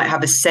nothing. I might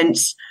have a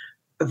sense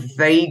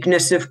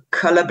vagueness of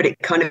colour, but it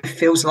kind of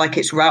feels like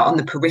it's right on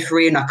the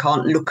periphery and I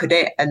can't look at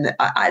it. And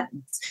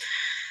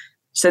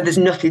so there's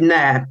nothing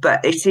there,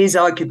 but it is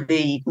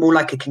arguably more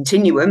like a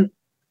continuum.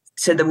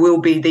 So there will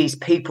be these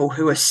people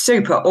who are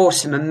super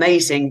awesome,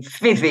 amazing,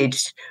 vivid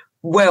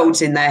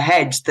worlds in their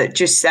heads that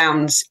just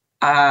sounds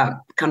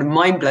kind of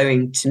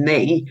mind-blowing to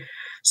me.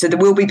 So there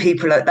will be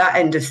people at that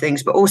end of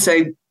things, but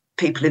also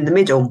people in the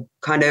middle,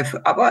 kind of,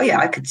 well, yeah,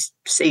 I could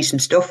see some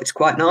stuff. It's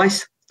quite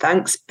nice,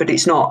 thanks, but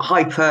it's not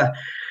hyper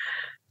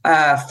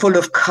full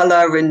of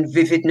colour and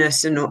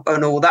vividness and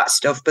all that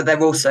stuff. But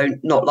they're also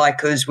not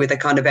like us with a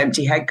kind of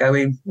empty head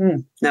going,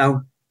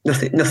 no,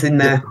 nothing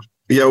there.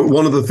 Yeah,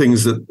 one of the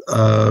things that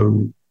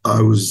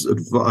I was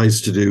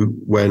advised to do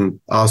when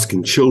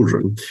asking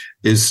children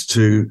is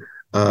to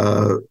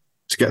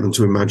get them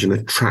to imagine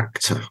a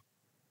tractor,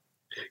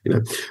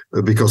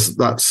 because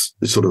that's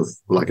sort of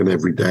like an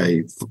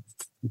everyday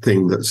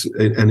thing, that's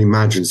an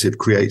imaginative,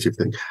 creative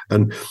thing.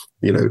 And,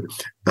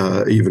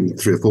 even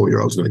 3 or 4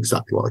 year olds know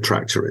exactly what a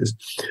tractor is.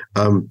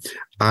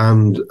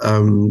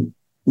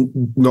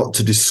 Not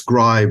to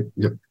describe,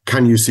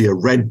 can you see a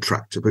red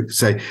tractor, but to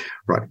say,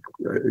 right,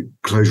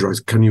 close your eyes,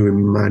 can you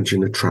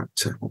imagine a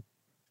tractor?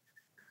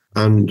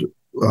 And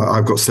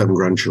I've got 7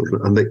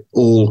 grandchildren and they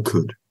all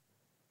could.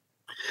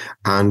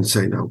 And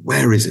say, now,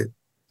 where is it?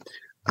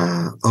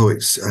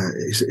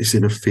 It's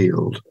in a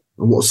field.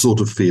 And what sort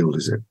of field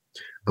is it?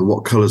 And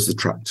what colour's the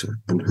tractor?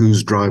 And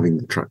who's driving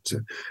the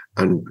tractor?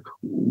 And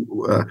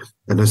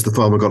has the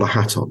farmer got a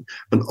hat on?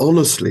 And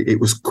honestly, it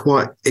was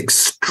quite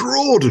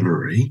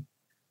extraordinary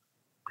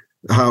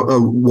how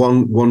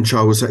one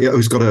child was saying,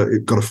 he's got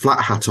a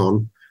flat hat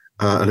on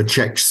and a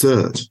checked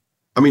shirt.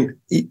 I mean,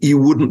 you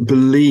wouldn't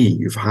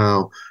believe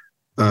how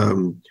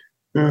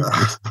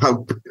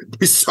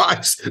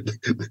precise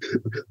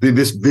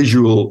this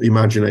visual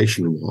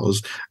imagination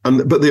was,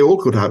 but they all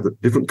could have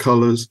different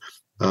colours,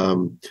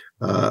 and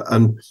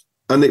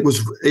it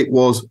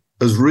was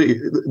as real.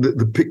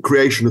 The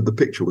creation of the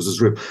picture was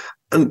as real.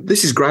 And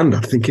this is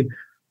Grandad thinking,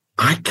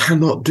 I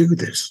cannot do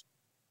this.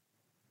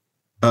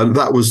 And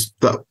that was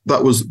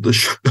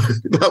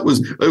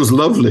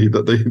lovely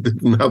that they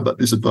didn't have that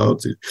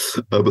disadvantage,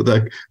 but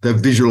their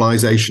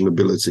visualization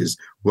abilities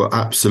were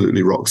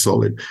absolutely rock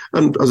solid.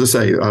 And as I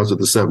say, out of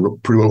the 7,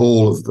 pretty well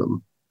all of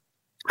them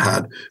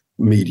had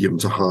medium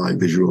to high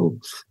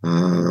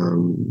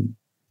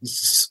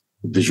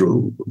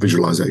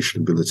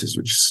visualization abilities,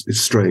 which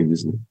is strange,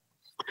 isn't it?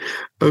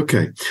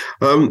 Okay,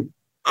 I'm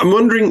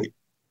wondering,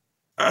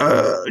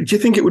 do you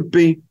think it would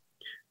be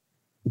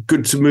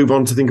good to move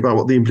on to think about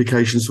what the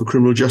implications for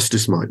criminal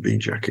justice might be,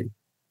 Jackie?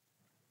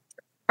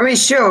 I mean,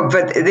 sure,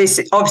 but this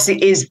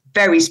obviously is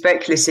very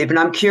speculative, and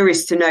I'm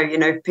curious to know,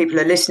 if people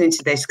are listening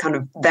to this, kind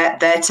of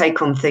their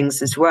take on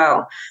things as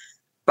well.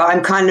 But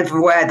I'm kind of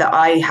aware that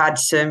I had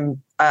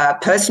some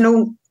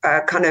personal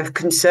kind of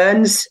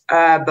concerns,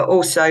 but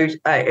also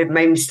it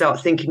made me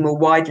start thinking more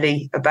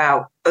widely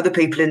about other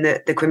people in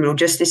the criminal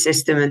justice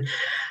system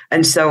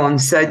and so on.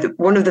 So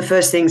one of the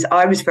first things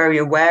I was very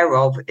aware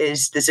of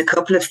is there's a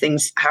couple of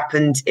things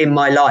happened in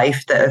my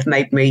life that have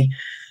made me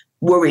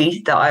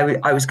worry that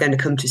I was going to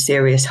come to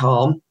serious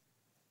harm.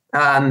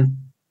 And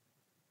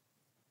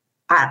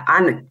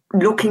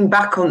looking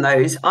back on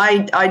those,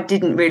 I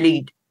didn't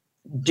really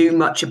do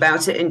much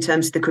about it in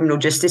terms of the criminal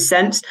justice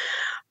sense.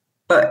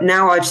 But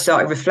now I've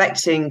started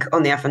reflecting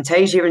on the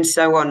aphantasia and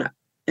so on.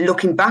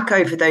 Looking back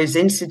over those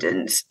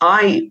incidents,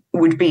 I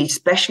would be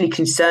especially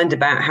concerned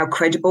about how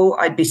credible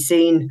I'd be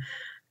seen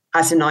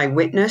as an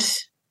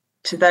eyewitness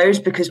to those,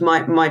 because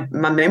my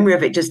memory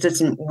of it just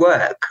doesn't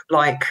work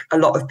like a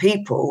lot of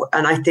people.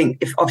 And I think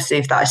if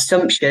that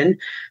assumption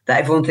that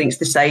everyone thinks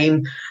the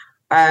same,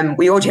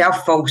 we already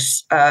have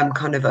false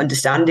kind of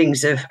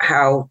understandings of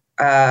how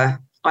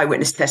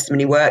eyewitness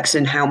testimony works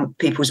and how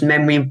people's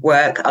memory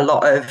work. A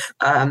lot of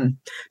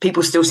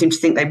people still seem to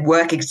think they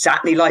work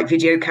exactly like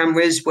video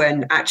cameras,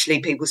 when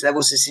actually people's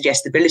levels of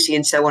suggestibility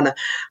and so on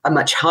are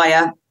much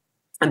higher.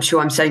 I'm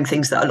sure I'm saying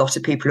things that a lot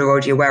of people are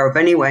already aware of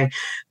anyway.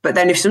 But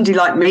then if somebody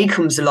like me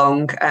comes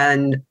along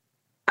and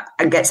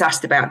gets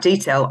asked about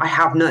detail, I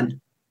have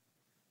none.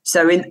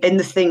 So in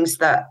the things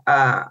that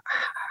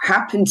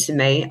happen to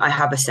me, I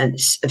have a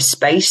sense of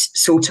space,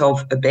 sort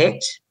of a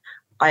bit.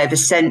 I have a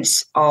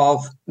sense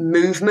of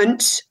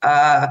movement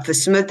for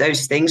some of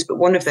those things, but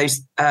one of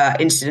those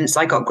incidents,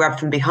 I got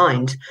grabbed from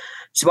behind.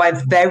 So I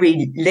have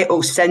very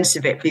little sense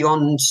of it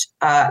beyond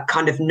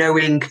kind of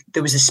knowing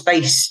there was a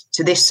space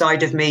to this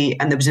side of me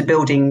and there was a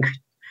building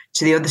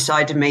to the other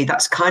side of me.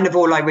 That's kind of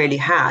all I really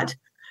had.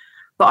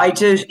 But I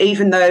do,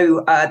 even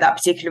though that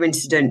particular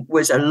incident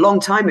was a long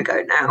time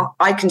ago now,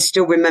 I can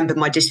still remember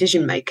my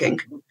decision making.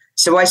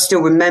 So I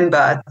still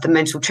remember the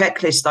mental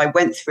checklist I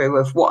went through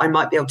of what I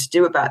might be able to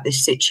do about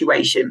this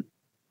situation.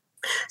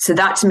 So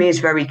that to me is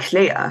very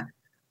clear,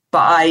 but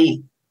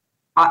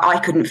I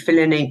couldn't fill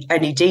in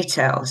any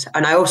details.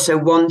 And I also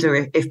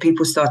wonder if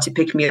people started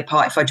picking me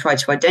apart if I tried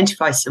to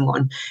identify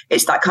someone.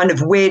 It's that kind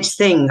of weird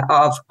thing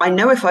of, I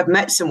know if I've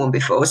met someone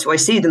before, so I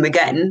see them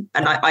again,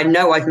 and I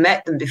know I've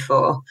met them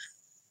before.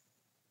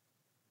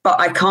 but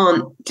I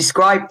can't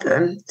describe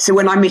them. So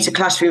when I meet a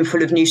classroom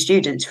full of new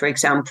students, for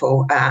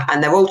example,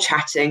 and they're all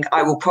chatting,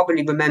 I will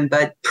probably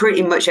remember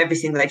pretty much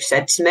everything they've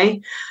said to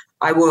me.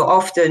 I will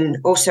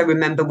often also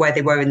remember where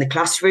they were in the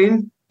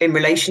classroom in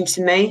relation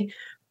to me,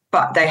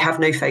 but they have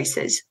no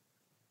faces.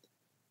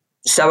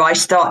 So I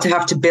start to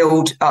have to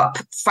build up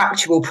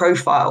factual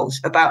profiles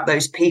about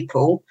those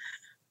people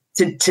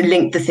to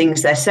link the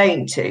things they're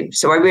saying to.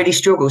 So I really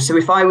struggle. So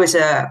if I was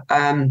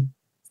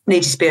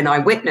needed to be an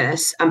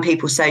eyewitness and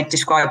people say,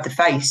 describe the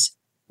face,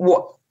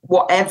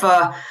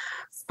 whatever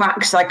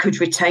facts I could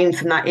retain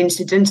from that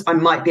incident, I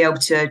might be able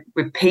to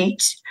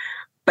repeat,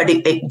 but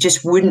it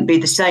just wouldn't be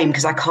the same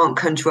because I can't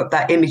conjure up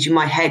that image in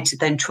my head to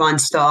then try and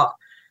start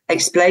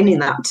explaining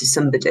that to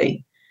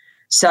somebody.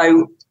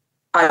 So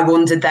I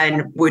wonder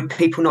then, would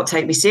people not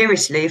take me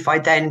seriously if I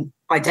then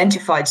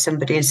identified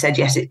somebody and said,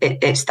 yes,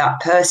 it's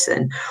that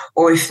person?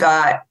 Or if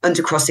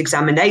under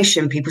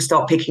cross-examination, people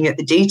start picking at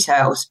the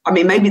details. I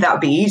mean, maybe that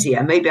would be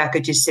easier. Maybe I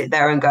could just sit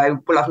there and go,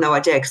 well, I've no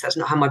idea because that's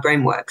not how my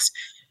brain works.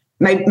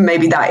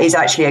 Maybe that is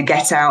actually a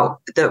get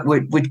out that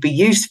would be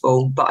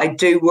useful. But I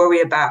do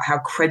worry about how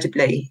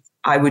credibly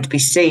I would be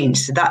seen.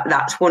 So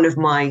that's one of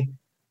my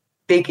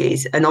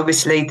biggies. And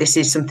obviously, this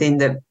is something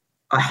that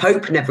I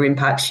hope never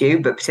impacts you,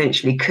 but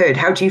potentially could.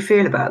 How do you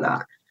feel about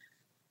that?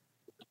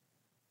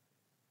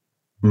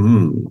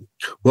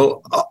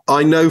 Well,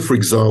 I know, for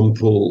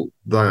example,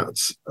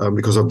 that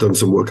because I've done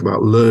some work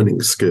about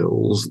learning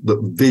skills, that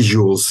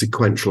visual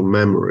sequential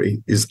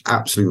memory is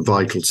absolutely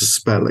vital to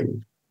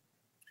spelling.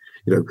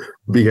 You know,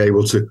 being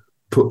able to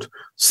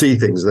see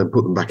things and then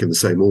put them back in the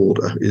same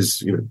order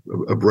is, you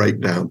know, a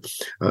breakdown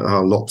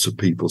how lots of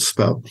people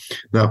spell.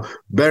 Now,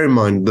 bear in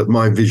mind that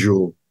my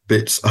visual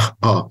bits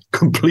are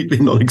completely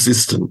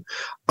non-existent.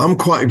 I'm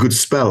quite a good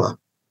speller.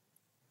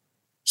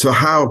 So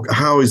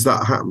how is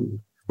that happened?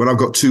 When I've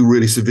got two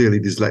really severely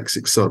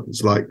dyslexic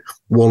sons, like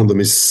one of them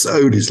is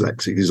so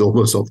dyslexic, he's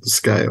almost off the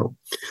scale.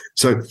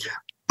 So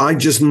I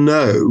just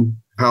know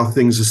how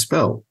things are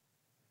spelled.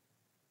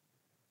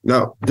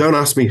 Now, don't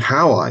ask me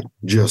how I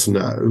just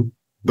know,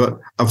 but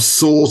I've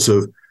sort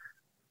of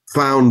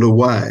found a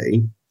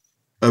way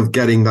of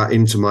getting that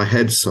into my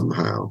head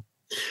somehow.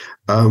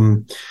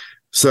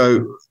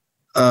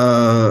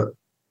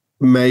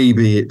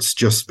 Maybe it's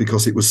just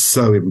because it was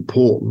so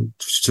important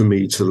to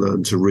me to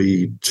learn to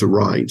read, to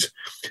write.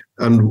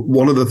 And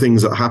one of the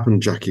things that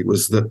happened, Jackie,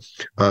 was that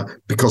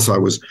because I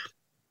was,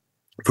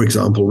 for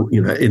example,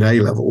 you know, in A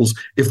levels,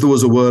 if there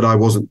was a word I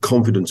wasn't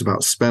confident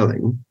about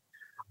spelling,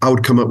 I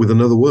would come up with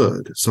another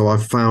word. So I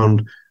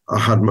found I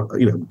had,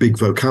 big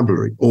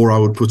vocabulary, or I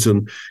would put a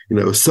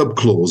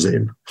subclause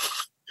in,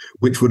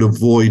 which would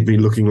avoid me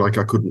looking like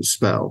I couldn't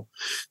spell.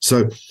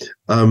 So,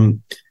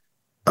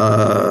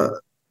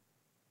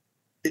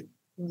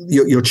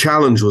 your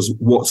challenge was,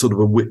 what sort of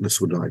a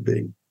witness would I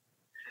be?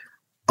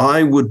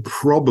 I would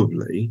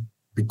probably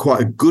be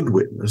quite a good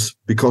witness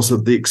because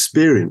of the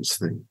experience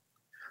thing.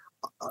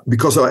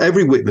 Because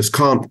every witness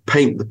can't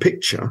paint the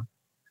picture.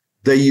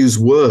 They use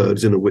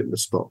words in a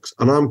witness box.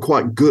 And I'm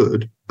quite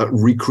good at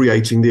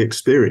recreating the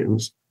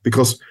experience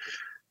because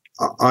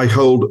I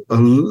hold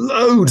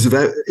loads of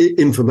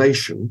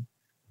information,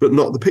 but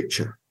not the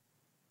picture.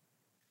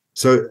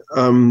 So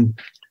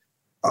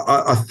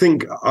I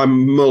think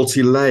I'm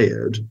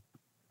multi-layered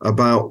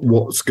about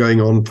what's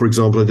going on. For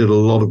example, I did a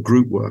lot of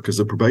group work as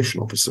a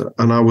probation officer,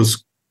 and I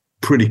was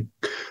pretty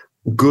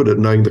good at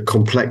knowing the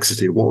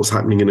complexity of what was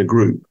happening in a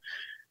group.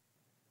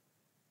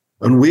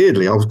 And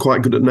weirdly, I was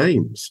quite good at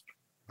names.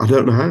 I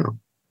don't know how.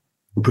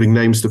 I'm putting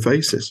names to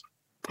faces.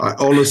 I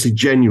honestly,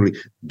 genuinely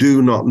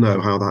do not know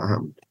how that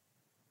happened.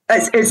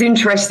 It's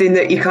interesting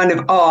that you kind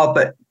of are,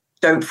 but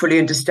don't fully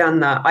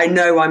understand that. I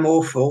know I'm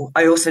awful.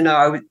 I also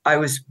know I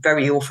was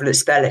very awful at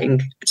spelling,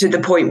 to the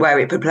point where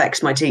it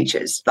perplexed my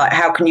teachers. Like,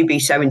 how can you be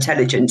so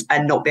intelligent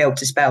and not be able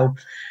to spell?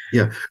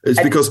 Yeah,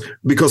 it's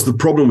because the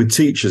problem with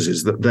teachers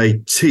is that they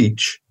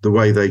teach the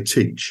way they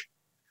teach.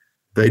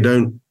 They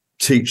don't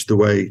teach the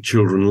way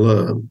children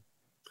learn.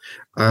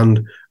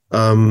 And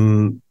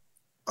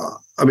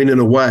I mean, in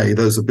a way,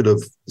 there's a bit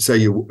of, say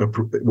you're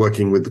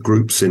working with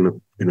groups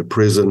in a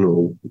prison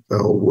or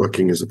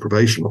working as a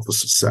probation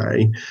officer,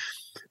 say,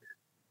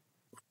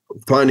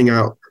 finding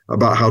out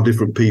about how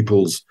different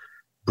people's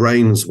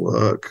brains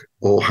work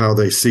or how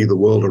they see the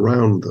world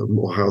around them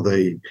or how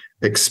they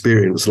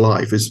experience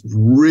life is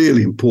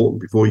really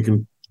important before you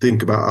can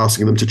think about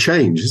asking them to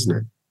change, isn't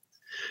it?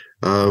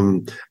 I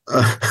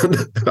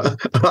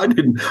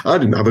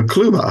didn't have a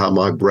clue about how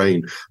my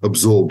brain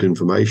absorbed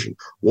information.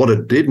 What I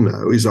did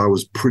know is I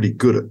was pretty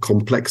good at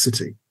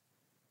complexity.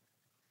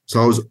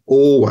 So I was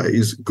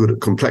always good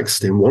at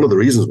complexity. And one of the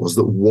reasons was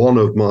that one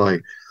of my,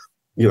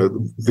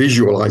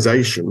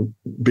 visualization,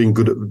 being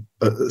good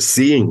at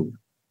seeing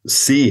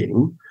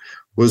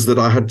was that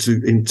I had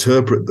to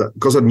interpret that,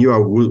 because I knew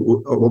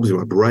obviously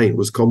my brain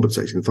was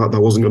compensating. In fact, I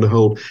wasn't going to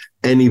hold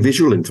any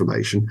visual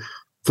information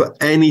for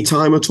any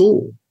time at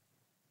all.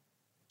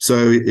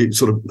 So it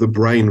sort of, the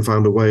brain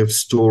found a way of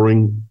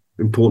storing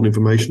important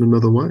information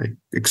another way.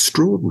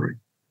 Extraordinary.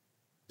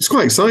 It's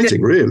quite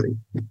exciting, really.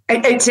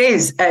 It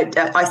is.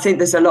 I think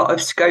there's a lot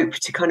of scope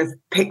to kind of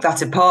pick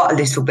that apart a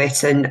little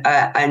bit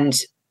and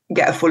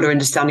get a fuller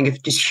understanding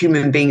of just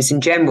human beings in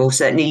general.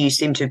 Certainly, you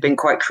seem to have been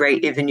quite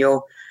creative in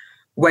your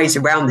ways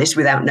around this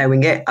without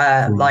knowing it.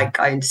 Like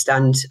I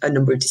understand a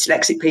number of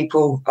dyslexic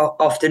people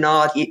often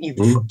are.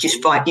 You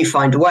just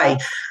find a way,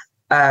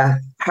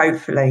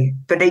 hopefully.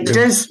 But it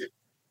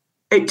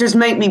does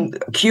make me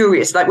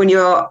curious. Like when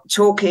you're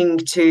talking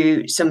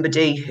to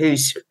somebody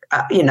who's,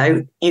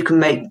 you can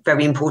make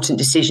very important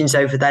decisions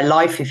over their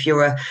life. If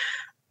you're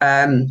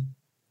a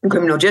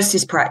criminal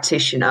justice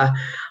practitioner,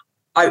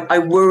 I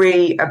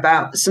worry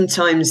about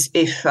sometimes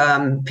if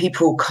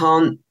people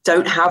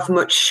don't have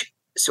much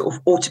sort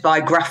of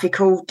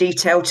autobiographical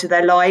detail to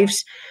their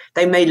lives,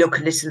 they may look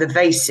a little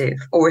evasive,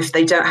 or if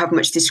they don't have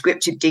much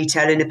descriptive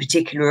detail in a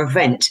particular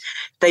event,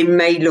 they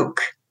may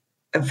look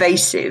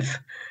evasive.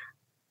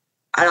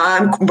 And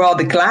I'm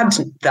rather glad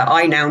that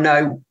I now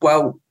know,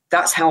 well,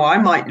 that's how I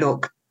might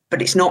look,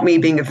 but it's not me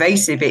being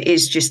evasive. It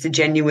is just a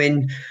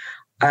genuine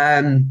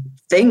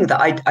thing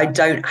that I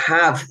don't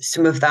have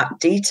some of that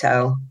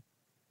detail.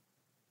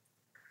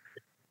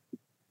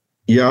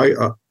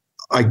 Yeah,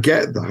 I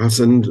get that,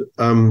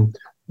 and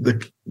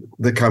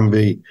there can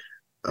be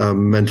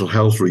mental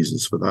health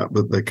reasons for that,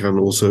 but there can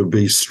also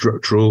be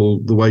structural,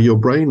 the way your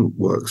brain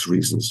works,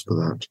 reasons for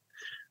that.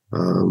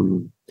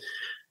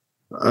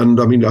 And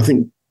I mean, I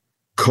think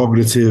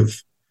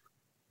cognitive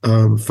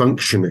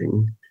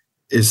functioning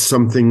is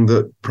something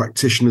that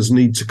practitioners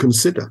need to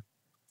consider.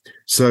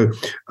 So,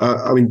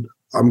 I mean,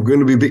 I'm going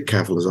to be a bit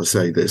careful as I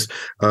say this,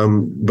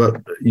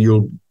 but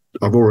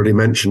I've already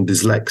mentioned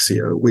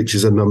dyslexia, which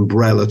is an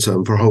umbrella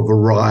term for a whole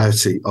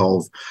variety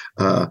of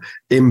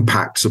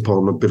impacts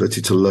upon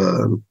ability to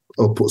learn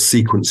or put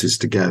sequences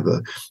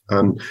together.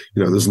 And,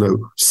 there's no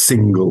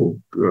single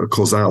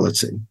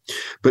causality.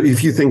 But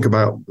if you think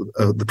about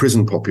the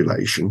prison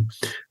population,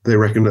 they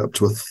reckon that up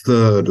to a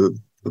third of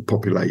the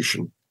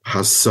population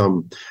has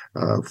some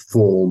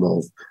form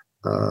of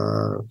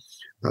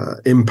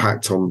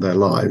impact on their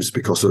lives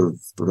because of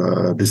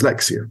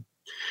dyslexia.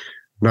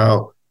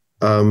 Now,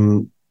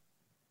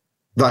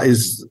 that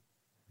is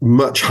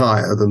much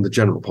higher than the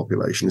general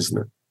population, isn't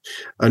it?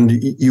 And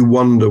you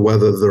wonder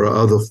whether there are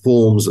other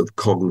forms of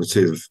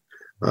cognitive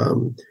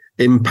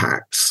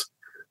impacts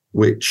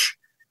which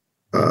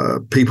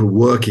people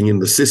working in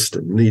the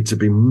system need to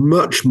be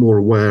much more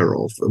aware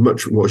of,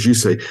 much more, as you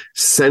say,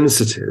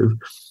 sensitive.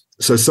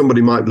 So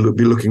somebody might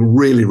be looking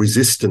really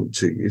resistant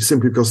to you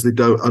simply because they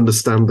don't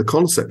understand the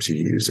concepts you're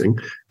using,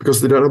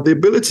 because they don't have the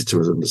ability to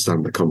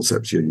understand the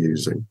concepts you're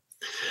using.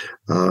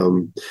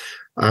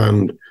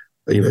 And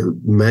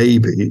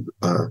maybe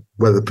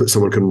whether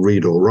someone can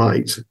read or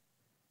write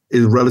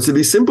is a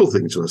relatively simple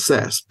thing to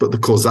assess, but the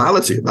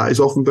causality of that is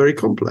often very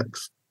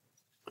complex.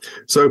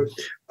 So,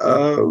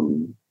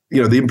 the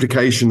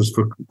implications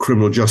for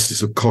criminal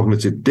justice of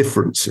cognitive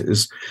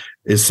differences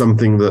is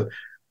something that,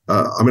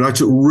 I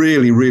took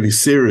really, really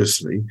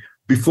seriously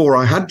before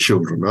I had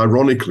children.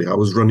 Ironically, I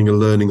was running a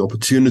learning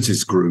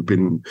opportunities group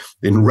in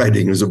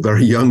Reading as a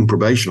very young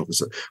probation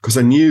officer, because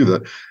I knew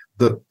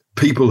that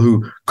people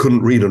who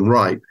couldn't read and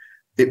write,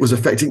 it was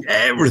affecting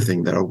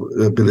everything, their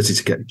ability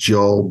to get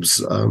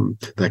jobs,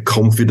 their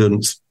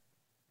confidence.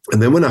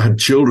 And then when I had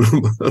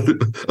children,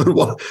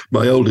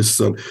 my oldest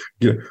son,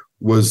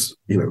 was,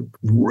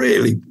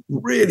 really,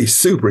 really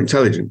super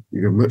intelligent,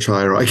 much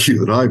higher IQ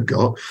than I've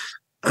got.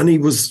 And he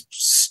was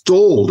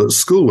stalled at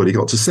school when he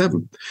got to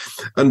 7.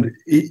 And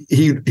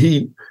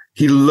he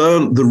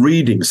learned the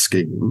reading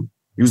scheme.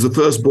 He was the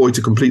first boy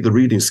to complete the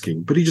reading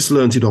scheme, but he just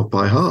learned it off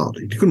by heart.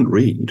 He couldn't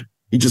read.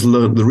 He just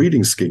learned the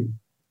reading scheme.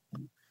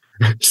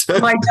 So,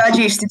 my dad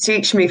used to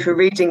teach me for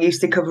reading,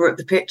 used to cover up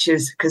the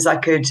pictures because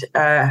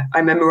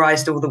I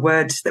memorized all the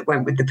words that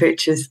went with the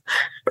pictures.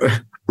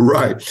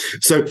 Right.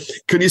 So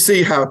can you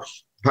see how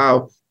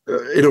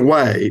in a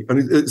way,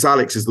 and it's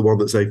Alex is the one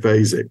that's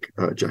aphasic,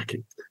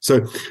 Jackie.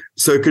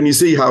 So can you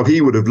see how he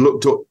would have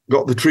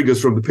got the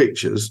triggers from the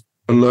pictures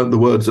and learnt the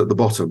words at the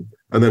bottom,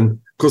 and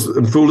then,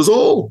 and fooled us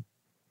all.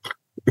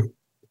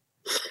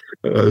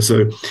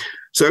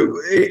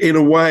 So in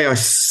a way, I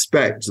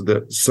suspect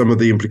that some of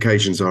the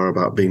implications are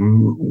about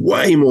being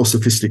way more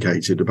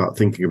sophisticated, about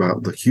thinking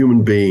about the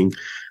human being,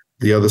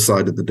 the other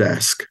side of the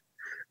desk.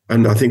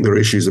 And I think there are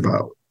issues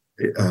about,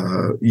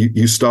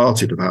 you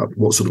started about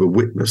what sort of a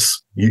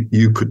witness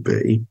you could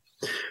be,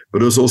 but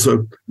there's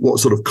also what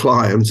sort of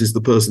client is the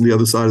person the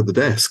other side of the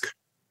desk.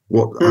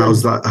 How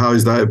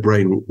is their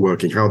brain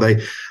working? How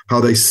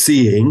are they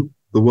seeing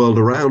the world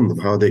around them?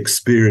 How are they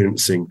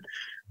experiencing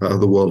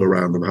the world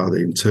around them? How are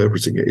they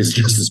interpreting it? Is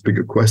just as big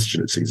a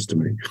question, it seems to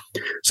me.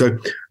 So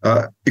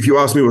if you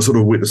ask me what sort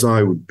of witness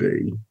I would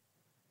be,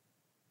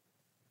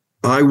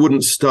 I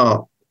wouldn't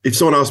start, if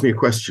someone asked me a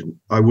question,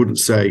 I wouldn't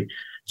say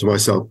to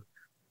myself,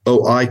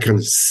 oh, I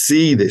can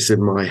see this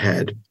in my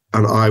head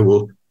and I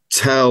will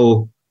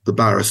tell the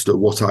barrister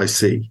what I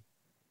see.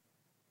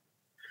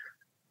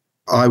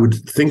 I would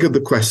think of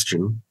the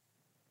question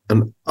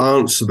and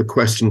answer the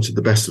question to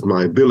the best of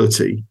my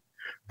ability,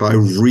 by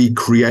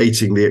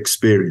recreating the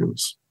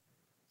experience.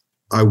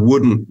 I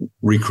wouldn't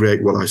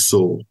recreate what I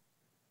saw.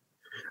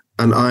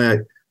 And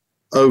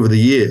over the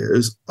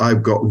years,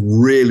 I've got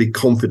really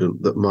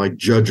confident that my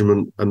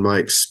judgment and my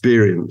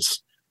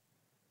experience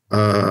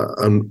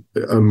and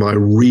my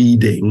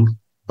reading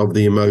of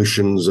the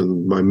emotions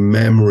and my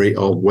memory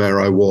of where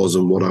I was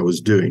and what I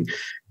was doing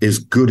is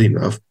good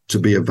enough to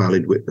be a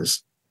valid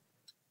witness.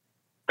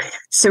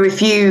 So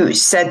if you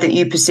said that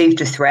you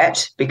perceived a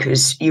threat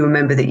because you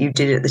remember that you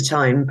did at the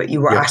time, but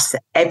you were asked to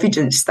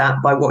evidence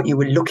that by what you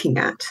were looking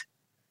at,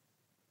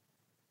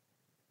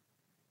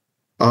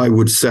 I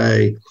would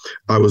say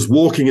I was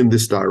walking in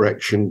this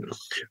direction.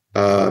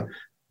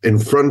 In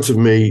front of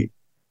me,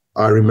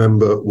 I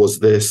remember, was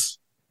this.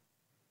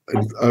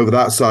 And over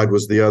that side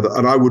was the other.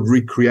 And I would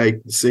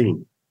recreate the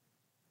scene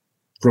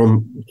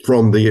from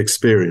the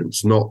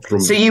experience, not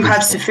from... So you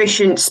have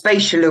sufficient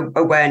spatial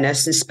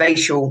awareness and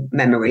spatial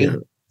memory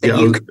that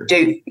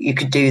you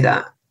could do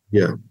that?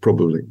 Yeah,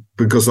 probably.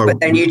 But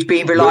then you'd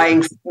be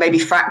relying maybe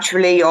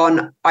factually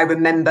on, I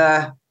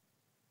remember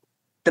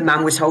the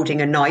man was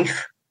holding a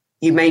knife.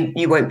 You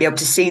won't be able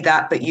to see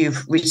that, but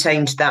you've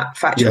retained that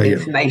factual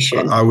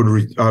information. I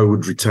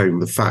would retain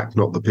the fact,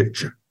 not the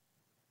picture.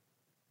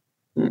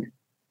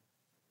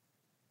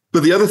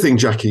 But the other thing,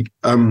 Jackie,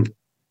 I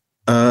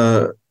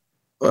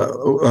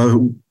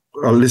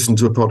listened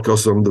to a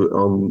podcast on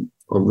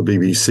the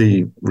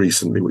BBC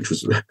recently, which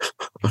was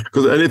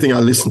because anything I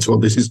listen to on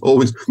this is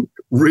always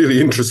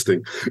really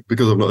interesting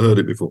because I've not heard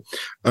it before.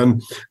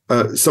 And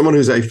someone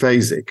who's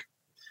aphasic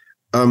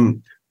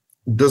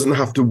doesn't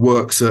have to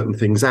work certain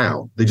things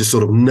out; they just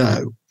sort of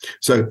know.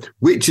 So,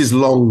 which is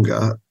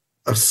longer,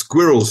 a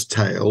squirrel's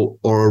tail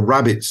or a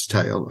rabbit's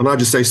tail? And I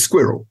just say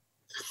squirrel.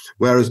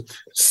 Whereas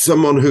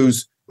someone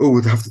who's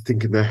would have to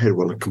think in their head,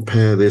 well, I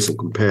compare this and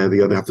compare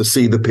the other, have to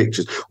see the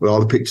pictures. Well, are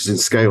the pictures in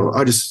scale?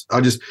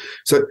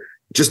 So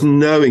just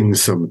knowing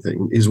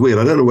something is weird.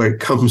 I don't know where it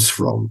comes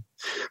from,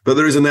 but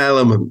there is an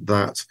element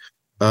that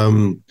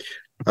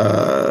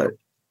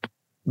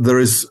there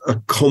is a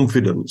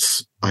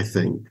confidence, I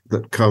think,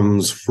 that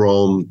comes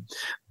from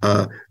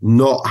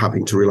not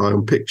having to rely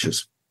on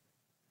pictures.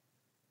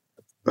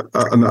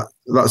 And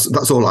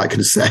that's all I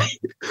can say.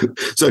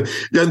 So,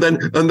 and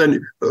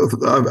then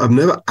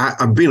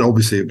I've been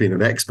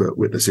an expert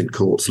witness in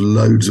courts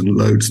loads and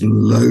loads and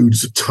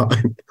loads of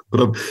time,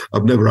 but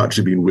I've never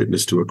actually been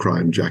witness to a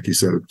crime, Jackie.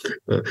 So,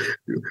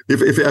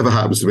 if it ever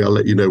happens to me, I'll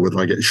let you know whether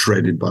I get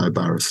shredded by a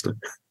barrister.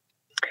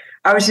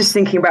 I was just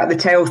thinking about the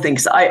tail thing,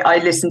 because I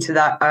listened to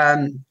that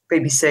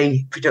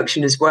BBC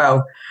production as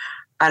well,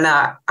 and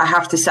I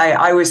have to say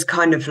I was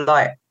kind of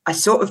like, I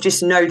sort of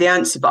just know the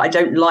answer, but I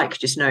don't like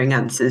just knowing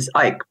answers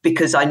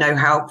because I know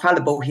how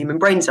fallible human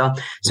brains are.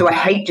 So I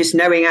hate just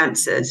knowing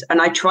answers.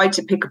 And I tried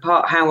to pick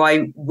apart how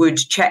I would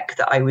check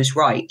that I was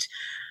right.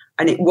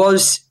 And it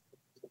was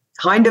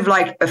kind of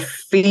like a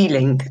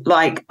feeling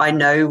like I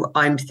know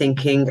I'm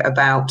thinking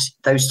about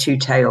those two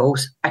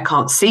tails. I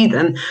can't see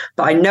them,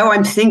 but I know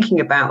I'm thinking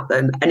about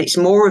them. And it's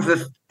more of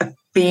a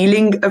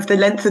feeling of the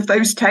length of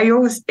those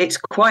tails. It's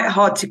quite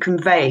hard to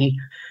convey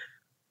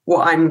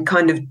what I'm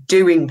kind of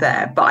doing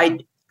there,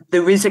 but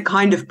there is a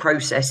kind of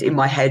process in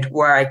my head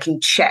where I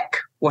can check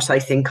what I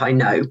think I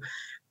know,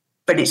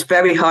 but it's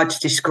very hard to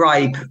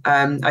describe,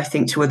 I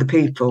think, to other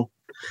people.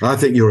 I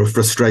think you're a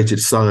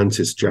frustrated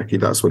scientist, Jackie.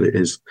 That's what it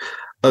is.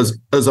 As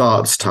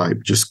arts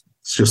type, just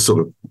sort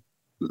of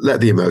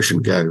let the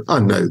emotion go. I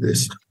know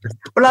this.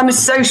 Well, I'm a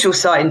social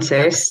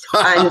scientist,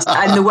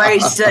 and the way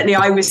certainly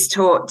I was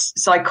taught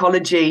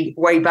psychology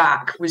way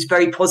back was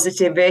very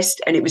positivist,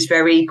 and it was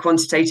very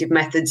quantitative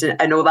methods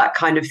and all that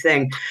kind of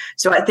thing.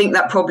 So I think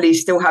that probably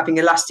is still having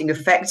a lasting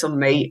effect on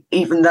me,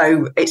 even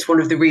though it's one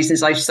of the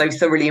reasons I've so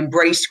thoroughly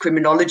embraced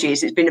criminology.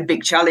 Is it's been a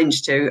big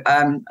challenge to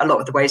a lot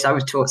of the ways I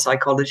was taught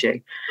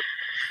psychology.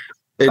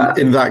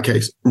 In that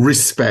case,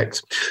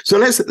 respect. So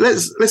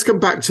let's come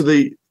back to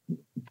the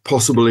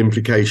possible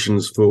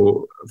implications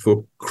for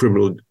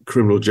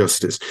criminal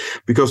justice,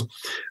 because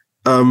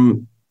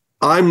I'm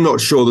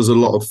not sure there's a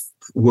lot of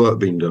work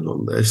being done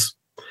on this,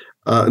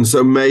 and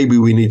so maybe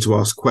we need to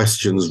ask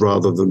questions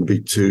rather than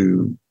be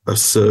too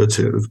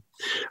assertive.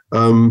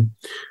 Do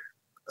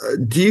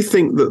you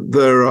think that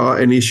there are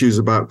any issues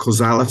about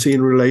causality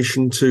in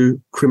relation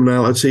to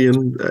criminality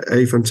and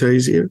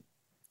aphantasia?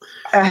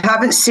 I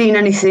haven't seen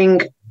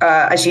anything,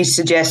 as you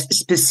suggest,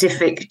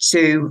 specific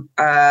to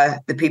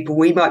the people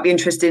we might be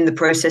interested in, the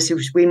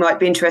processes we might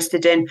be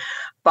interested in.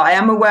 But I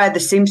am aware there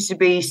seems to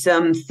be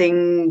some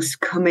things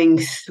coming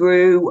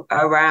through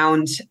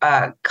around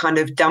kind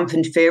of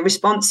dampened fear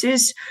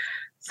responses,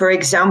 for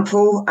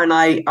example. And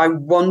I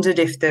wondered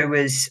if there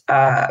was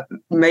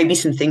maybe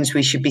some things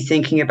we should be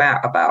thinking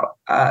about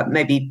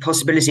maybe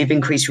possibility of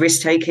increased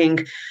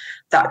risk-taking,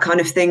 that kind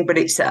of thing, but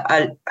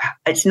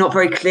it's not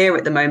very clear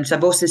at the moment.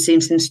 I've also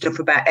seen some stuff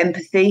about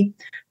empathy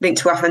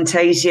linked to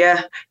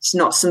aphantasia. It's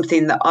not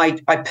something that I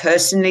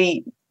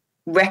personally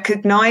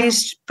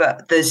recognised,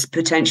 but there's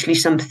potentially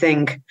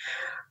something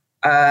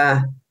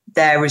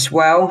there as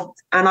well.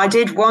 And I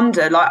did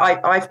wonder,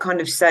 like I've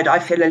kind of said, I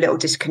feel a little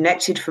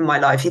disconnected from my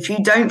life. If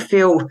you don't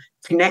feel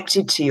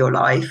connected to your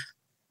life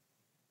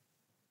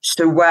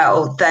so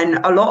well,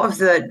 then a lot of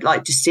the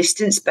like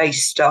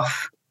desistance-based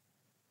stuff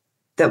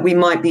that we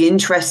might be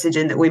interested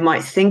in, that we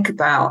might think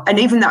about, and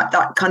even that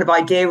kind of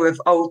idea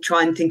of, oh,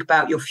 try and think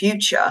about your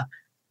future,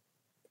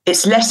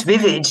 it's less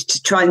vivid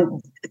to try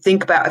and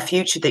think about a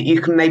future that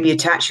you can maybe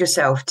attach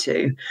yourself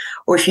to.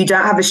 Or if you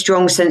don't have a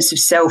strong sense of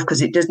self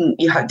because you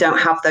don't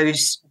have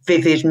those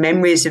vivid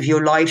memories of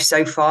your life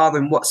so far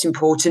and what's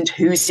important,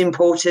 who's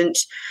important,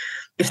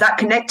 if that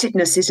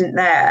connectedness isn't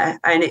there,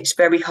 and it's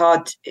very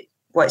hard,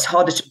 well, it's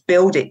harder to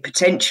build it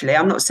potentially.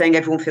 I'm not saying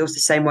everyone feels the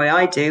same way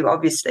I do,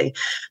 obviously,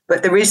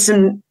 but there is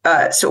some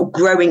sort of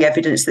growing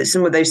evidence that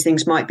some of those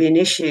things might be an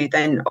issue.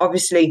 Then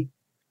obviously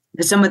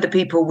for some of the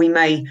people we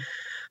may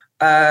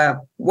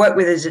work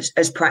with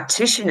as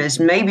practitioners,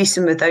 maybe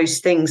some of those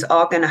things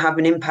are going to have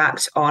an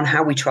impact on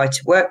how we try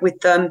to work with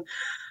them.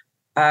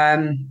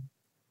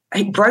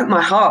 It broke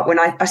my heart when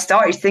I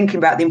started thinking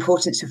about the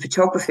importance of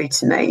photography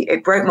to me.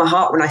 It broke my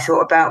heart when I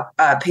thought about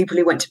people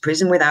who went to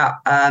prison without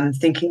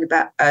thinking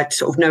about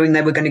sort of knowing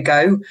they were going to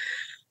go.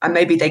 And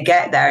maybe they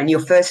get there and your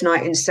first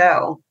night in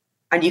cell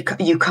and you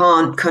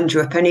can't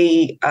conjure up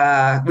any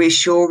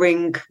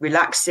reassuring,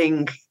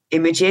 relaxing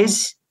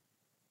images.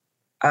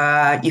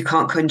 You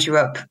can't conjure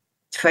up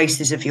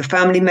faces of your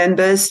family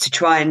members to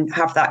try and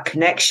have that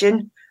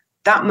connection.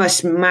 That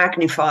must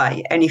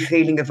magnify any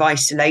feeling of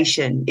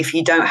isolation if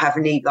you don't have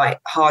any like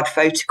hard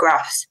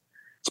photographs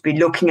to be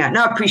looking at.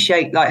 Now, I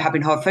appreciate like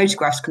having hard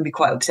photographs can be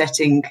quite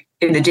upsetting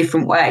in a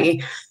different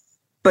way,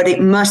 but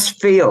it must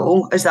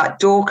feel as that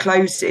door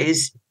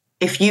closes,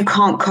 if you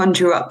can't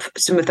conjure up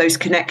some of those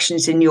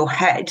connections in your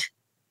head,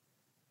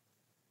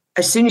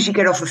 as soon as you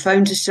get off a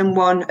phone to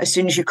someone, as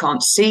soon as you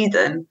can't see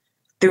them,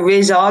 there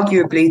is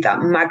arguably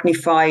that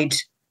magnified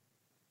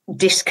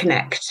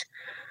disconnect.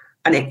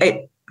 And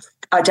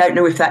I don't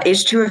know if that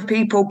is true of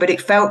people, but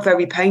it felt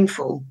very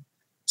painful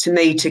to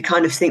me to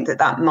kind of think that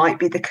that might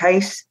be the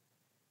case.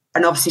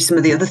 And obviously some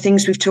of the other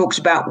things we've talked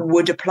about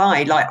would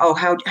apply, like, oh,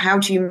 how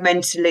do you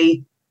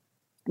mentally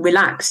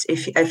relax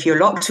if you're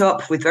locked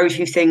up with very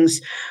few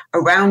things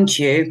around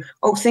you?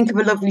 Oh, think of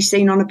a lovely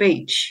scene on a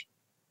beach.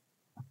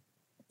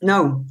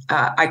 No,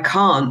 I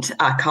can't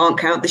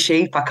count the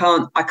sheep. I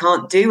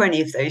can't do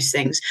any of those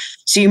things.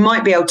 So you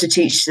might be able to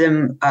teach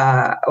them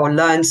or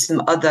learn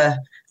some other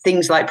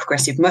things like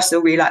progressive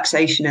muscle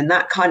relaxation and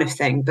that kind of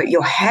thing. But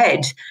your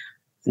head,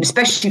 and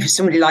especially for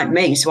somebody like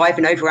me, so I have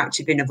an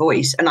overactive inner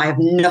voice and I have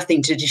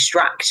nothing to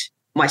distract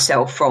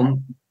myself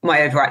from my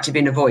overactive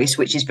inner voice,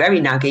 which is very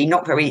naggy,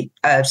 not very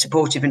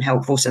supportive and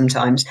helpful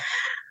sometimes.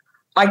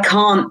 I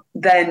can't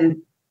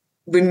then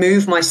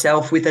remove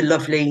myself with a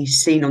lovely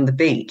scene on the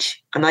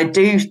beach. And I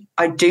do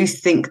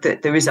think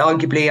that there is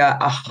arguably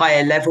a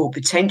higher level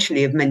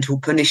potentially of mental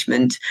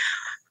punishment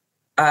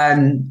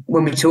when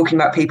we're talking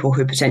about people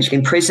who are potentially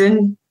in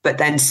prison, but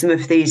then some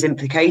of these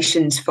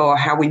implications for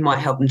how we might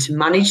help them to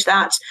manage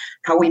that,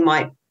 how we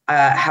might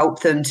help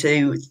them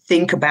to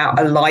think about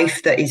a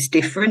life that is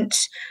different,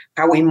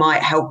 how we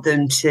might help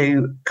them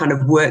to kind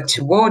of work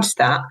towards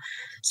that.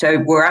 So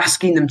we're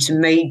asking them to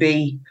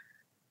maybe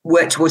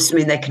work towards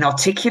something they can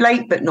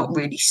articulate but not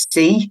really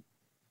see.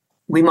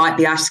 We might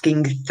be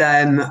asking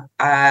them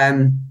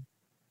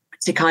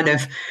to kind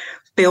of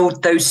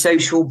build those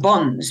social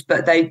bonds,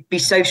 but they'd be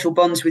social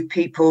bonds with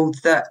people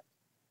that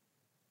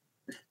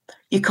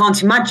you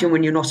can't imagine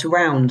when you're not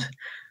around.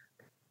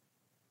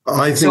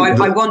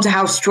 I wonder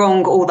how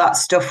strong all that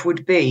stuff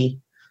would be.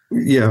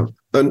 Yeah.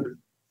 And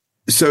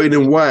so in a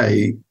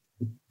way,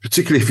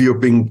 particularly if you're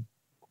being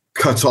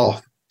cut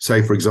off,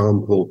 say, for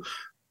example,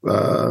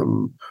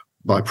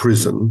 by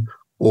prison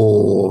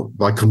or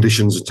by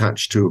conditions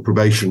attached to a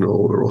probation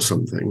order or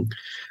something,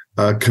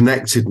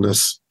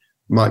 connectedness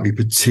might be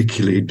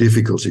particularly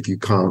difficult if you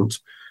can't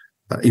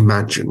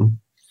imagine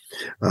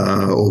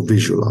or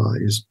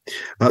visualize.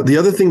 The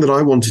other thing that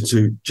I wanted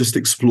to just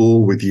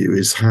explore with you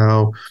is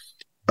how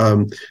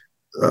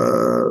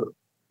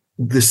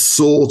this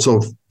sort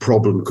of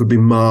problem could be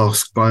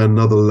masked by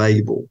another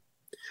label.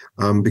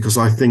 Because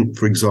I think,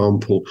 for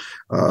example,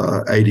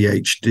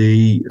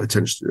 ADHD,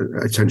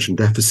 attention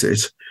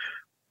deficit,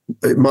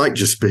 it might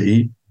just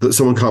be that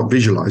someone can't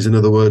visualize. In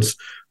other words,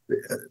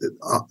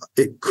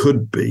 it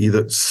could be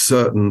that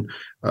certain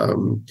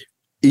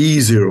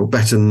easier or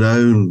better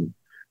known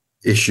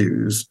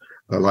issues,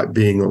 like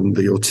being on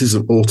the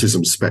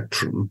autism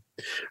spectrum,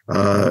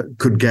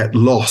 could get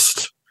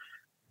lost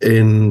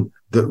in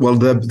that. Well,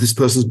 this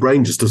person's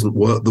brain just doesn't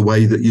work the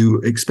way that you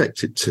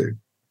expect it to.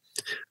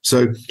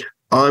 So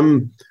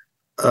I'm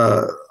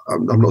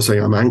not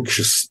saying I'm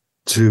anxious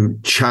to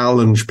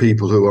challenge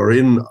people who are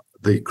in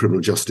the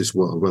criminal justice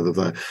world, whether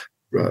they're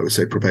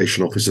say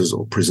probation officers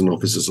or prison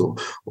officers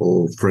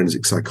or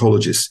forensic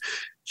psychologists,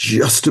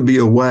 just to be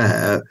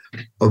aware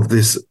of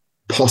this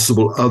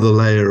possible other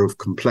layer of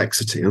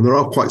complexity. And there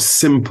are quite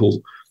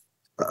simple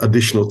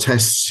additional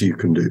tests you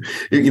can do.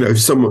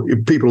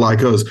 If people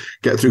like us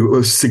get through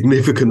a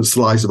significant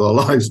slice of our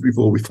lives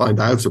before we find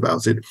out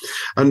about it.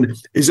 And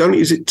is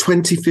it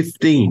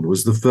 2015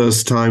 was the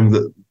first time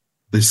that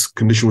this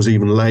condition was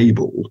even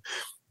labelled?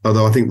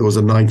 Although I think there was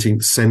a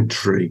 19th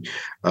century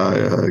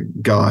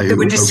guy. There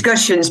were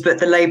discussions, but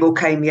the label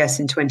came, yes,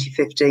 in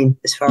 2015,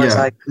 as far as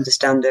I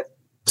understand it.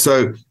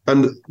 So,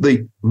 and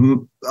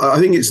I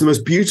think it's the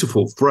most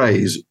beautiful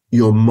phrase,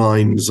 your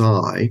mind's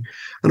eye.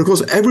 And of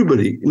course,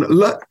 everybody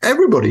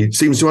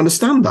seems to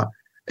understand that,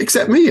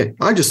 except me.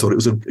 I just thought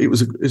it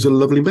was a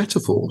lovely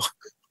metaphor.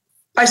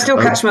 I still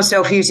catch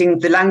myself using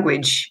the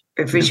language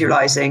of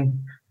visualizing.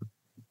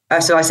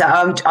 So I said,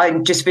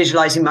 I'm just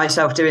visualizing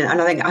myself doing it.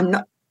 And I think I'm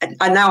not.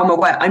 And now I'm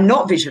aware I'm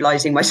not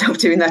visualizing myself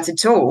doing that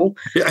at all.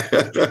 Yeah.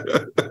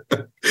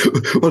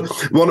 Well,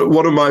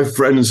 one of my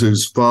friends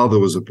whose father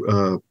was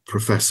a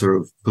professor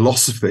of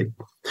philosophy,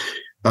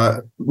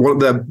 one of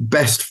their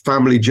best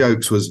family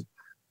jokes was,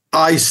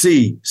 "I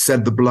see,"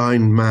 said the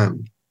blind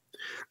man.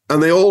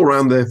 And they all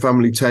round their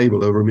family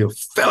table over a meal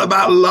fell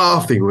about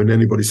laughing when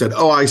anybody said,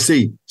 "Oh, I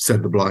see,"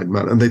 said the blind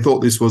man. And they thought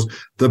this was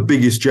the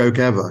biggest joke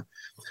ever.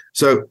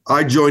 So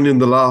I joined in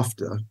the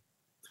laughter.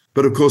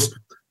 But of course,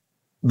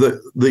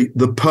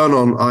 the pun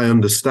on "I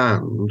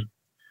understand,"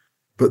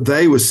 but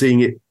they were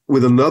seeing it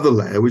with another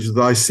layer, which is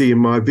that I see in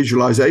my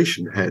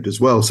visualization head as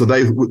well. So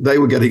they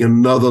were getting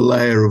another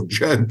layer of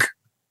joke.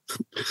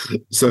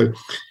 So,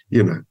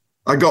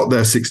 I got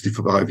there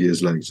 65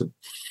 years later.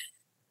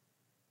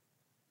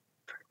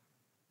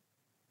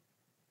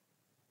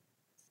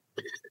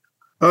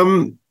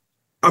 I'm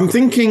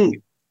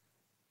thinking,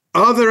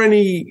 are there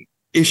any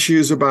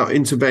issues about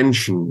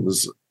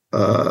interventions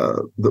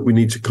that we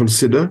need to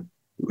consider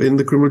in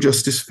the criminal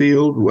justice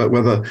field,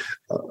 whether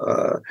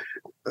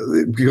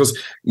because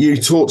you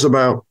talked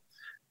about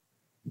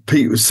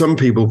some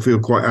people feel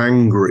quite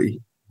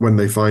angry when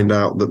they find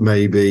out that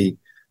maybe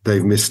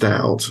they've missed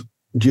out.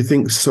 Do you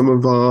think some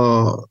of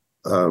our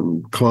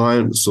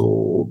clients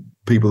or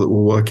people that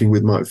we're working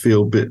with might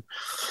feel a bit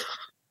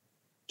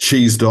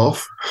cheesed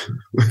off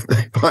if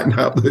they find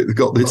out that they've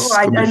got this?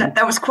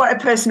 That was quite a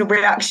personal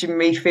reaction,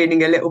 me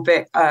feeling a little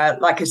bit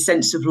like a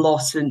sense of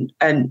loss and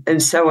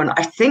so on.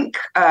 I think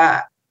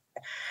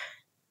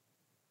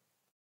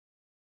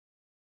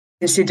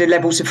consider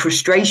levels of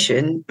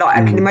frustration. Like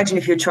I can imagine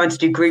if you're trying to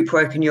do group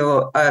work and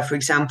you're, for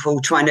example,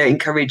 trying to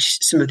encourage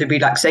some of the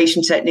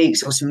relaxation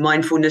techniques or some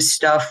mindfulness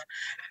stuff.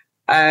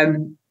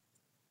 One,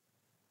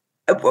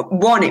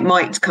 it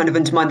might kind of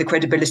undermine the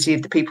credibility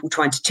of the people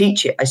trying to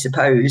teach it, I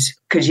suppose,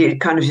 because you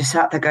kind of just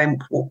sat there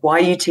going, why are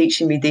you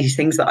teaching me these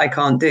things that I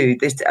can't do?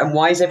 This, and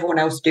why is everyone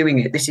else doing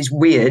it? This is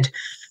weird.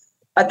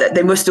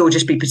 They must all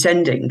just be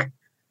pretending.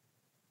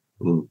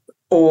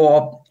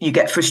 Or you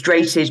get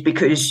frustrated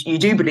because you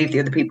do believe the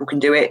other people can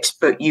do it,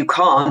 but you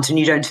can't, and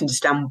you don't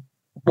understand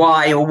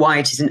why or why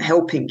it isn't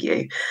helping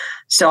you.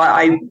 So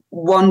I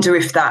wonder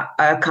if that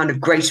kind of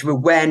greater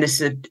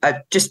awareness of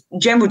just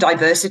general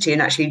diversity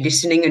and actually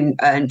listening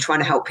and trying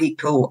to help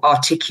people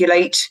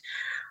articulate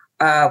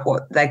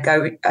what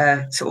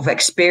they're sort of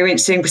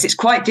experiencing, because it's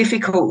quite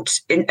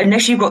difficult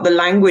unless you've got the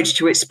language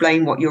to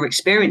explain what you're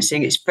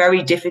experiencing. It's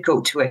very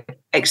difficult to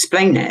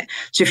explain it.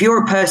 So if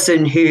you're a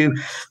person who,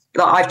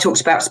 like I've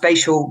talked about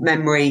spatial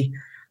memory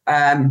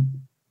and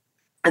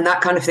that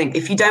kind of thing,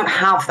 if you don't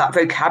have that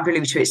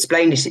vocabulary to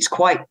explain this, it's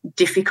quite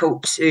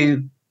difficult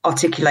to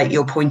articulate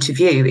your point of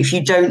view. If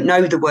you don't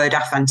know the word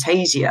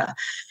aphantasia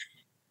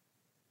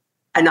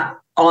and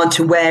aren't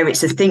aware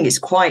it's a thing, it's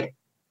quite,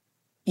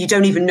 you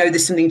don't even know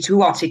there's something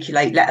to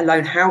articulate, let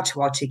alone how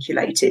to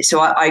articulate it. So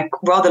I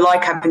rather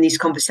like having these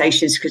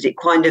conversations because it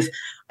kind of,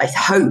 I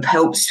hope,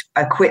 helps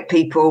equip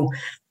people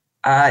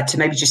to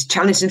maybe just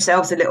challenge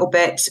themselves a little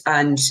bit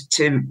and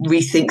to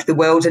rethink the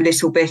world a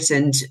little bit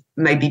and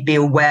maybe be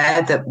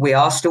aware that we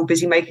are still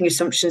busy making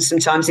assumptions,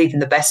 sometimes even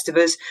the best of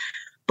us,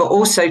 but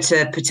also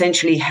to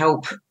potentially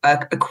help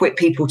equip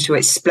people to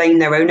explain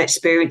their own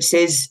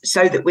experiences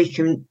so that we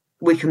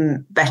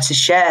can better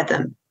share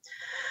them.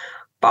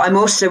 But I'm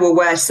also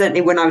aware,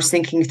 certainly when I was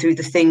thinking through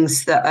the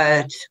things that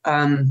had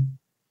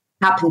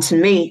happened to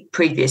me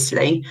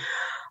previously,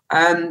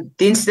 the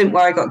incident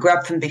where I got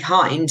grabbed from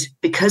behind,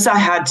 because I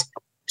had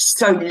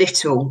so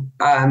little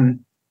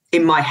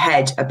in my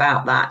head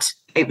about that,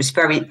 it was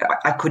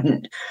I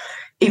couldn't,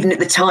 even at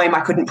the time,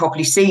 I couldn't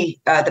properly see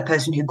the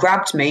person who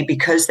grabbed me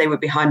because they were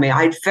behind me.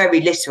 I had very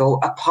little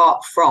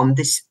apart from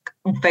this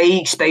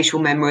vague spatial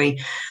memory,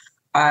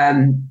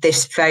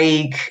 this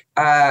vague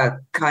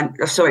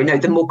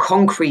the more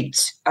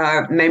concrete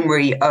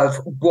memory of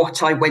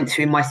what I went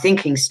through in my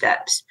thinking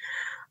steps.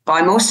 But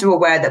I'm also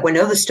aware that when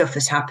other stuff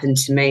has happened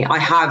to me, I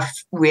have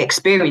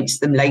re-experienced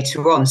them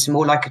later on, so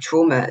more like a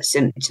trauma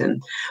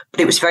symptom.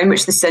 But it was very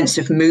much the sense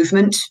of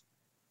movement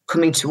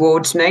coming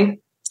towards me.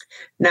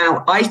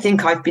 Now, I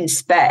think I've been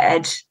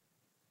spared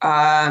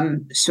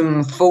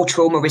some full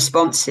trauma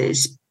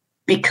responses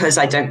because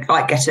I don't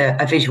get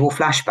a visual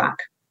flashback.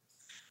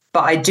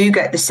 But I do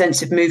get the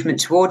sense of movement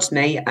towards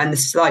me and the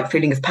slight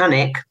feeling of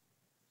panic.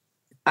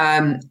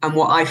 And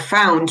what I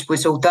found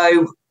was,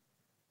 although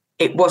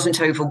it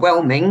wasn't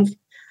overwhelming,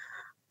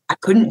 I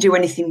couldn't do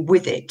anything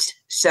with it.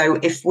 So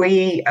if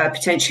we are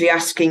potentially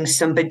asking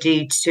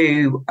somebody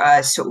to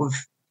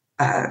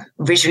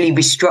visually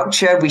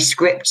restructure,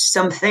 rescript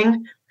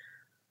something,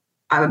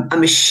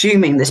 I'm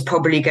assuming there's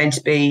probably going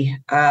to be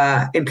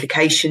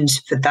implications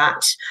for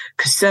that,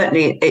 because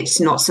certainly it's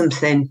not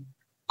something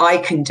I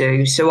can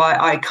do. So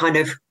I kind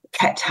of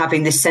kept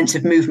having this sense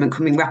of movement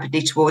coming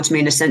rapidly towards me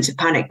and a sense of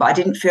panic, but I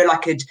didn't feel I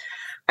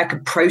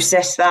could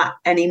process that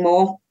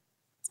anymore.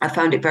 I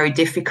found it very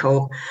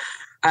difficult.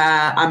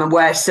 I'm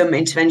aware some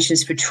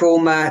interventions for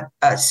trauma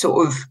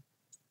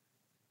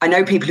I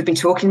know people have been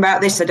talking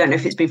about this. I don't know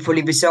if it's been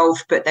fully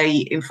resolved, but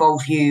they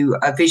involve you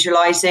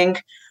visualizing.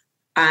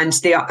 And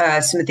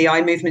some of the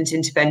eye movement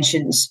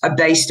interventions are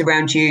based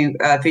around you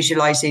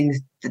visualizing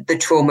the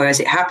trauma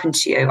as it happened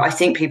to you. I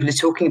think people are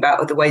talking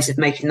about other ways of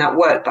making that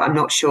work, but I'm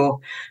not sure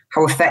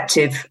how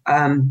effective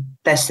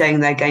they're saying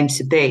they're going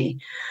to be.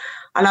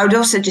 And I would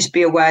also just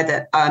be aware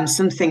that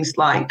some things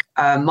like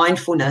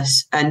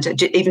mindfulness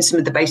and even some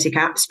of the basic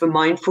apps for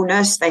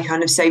mindfulness, they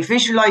kind of say,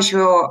 visualize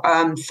your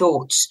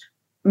thoughts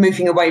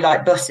moving away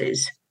like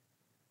buses.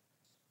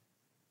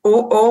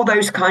 All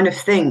those kind of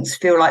things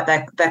feel like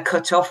they're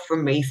cut off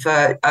from me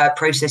for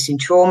processing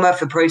trauma,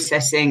 for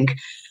processing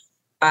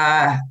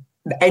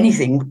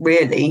anything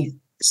really.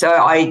 So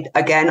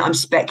I'm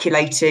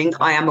speculating.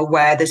 I am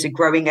aware there's a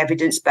growing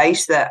evidence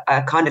base that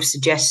kind of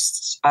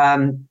suggests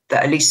that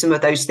at least some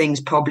of those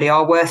things probably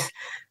are worth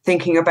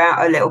thinking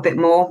about a little bit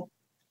more.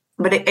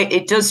 But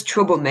it does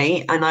trouble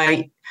me, and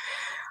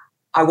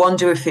I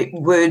wonder if it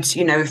would,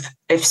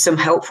 if some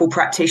helpful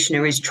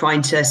practitioner is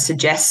trying to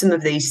suggest some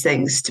of these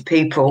things to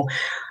people,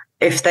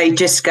 if they're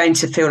just going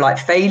to feel like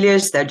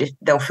failures,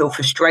 they'll feel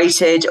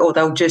frustrated, or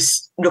they'll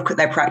just look at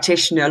their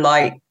practitioner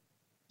like,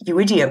 you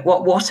idiot,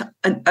 what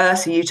on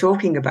earth are you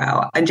talking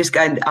about? And just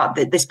going,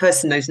 this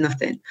person knows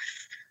nothing.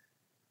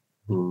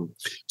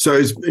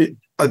 So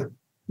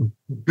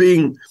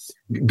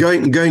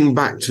going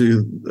back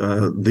to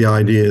the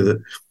idea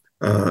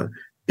that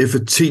if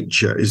a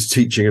teacher is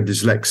teaching a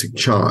dyslexic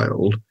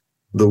child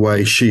the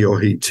way she or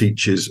he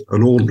teaches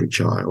an ordinary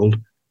child,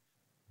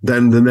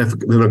 then they're not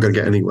going to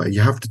get anywhere.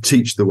 You have to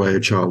teach the way a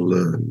child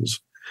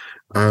learns.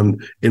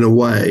 And in a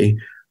way,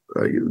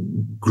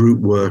 group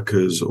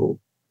workers or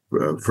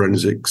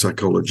forensic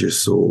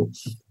psychologists or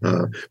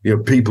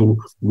people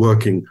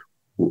working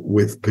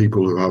with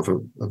people who have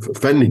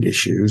offending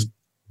issues,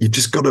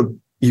 you've got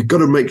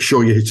to make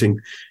sure you're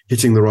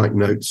hitting the right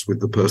notes with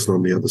the person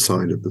on the other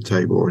side of the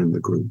table or in the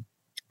group.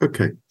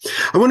 Okay.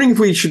 I'm wondering if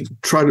we should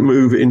try to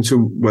move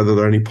into whether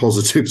there are any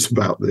positives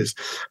about this.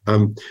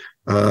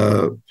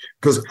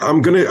 Because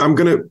I'm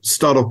gonna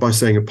start off by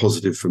saying a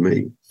positive for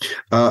me.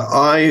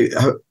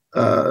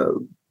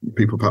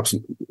 People perhaps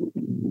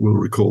will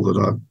recall that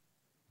I've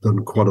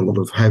done quite a lot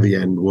of heavy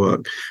end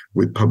work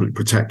with public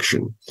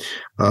protection.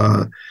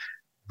 And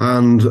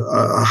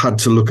I had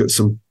to look at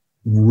some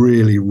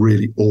really,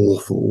 really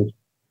awful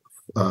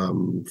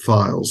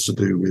files to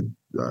do with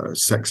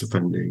sex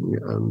offending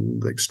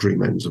and the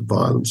extreme ends of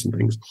violence and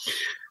things.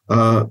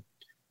 And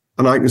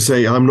I can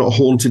say I'm not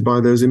haunted by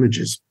those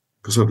images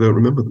because I don't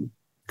remember them,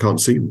 can't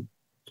see them.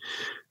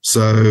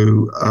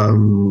 So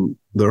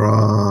there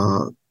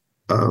are,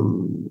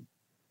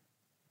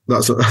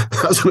 that's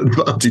an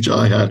advantage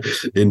I had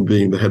in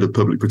being the head of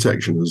public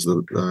protection, is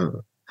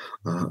that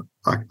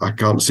I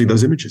can't see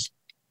those images.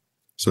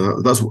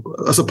 So that's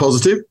a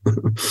positive.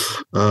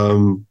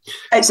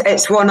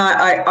 It's one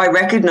I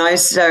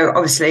recognise. So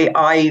obviously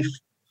I've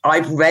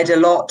read a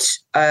lot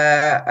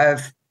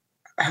of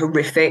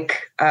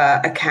horrific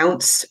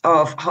accounts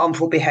of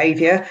harmful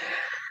behaviour,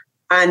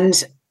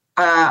 and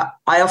I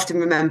often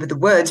remember the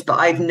words, but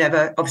I've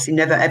never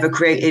ever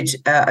created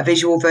a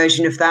visual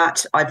version of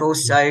that. I've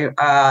also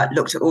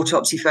looked at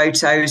autopsy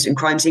photos and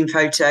crime scene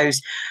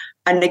photos,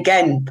 and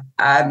again,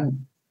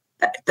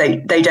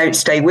 they don't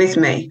stay with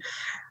me.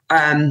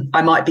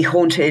 I might be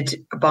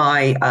haunted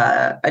by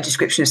a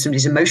description of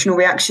somebody's emotional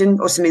reaction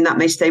or something that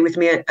may stay with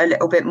me a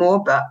little bit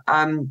more. But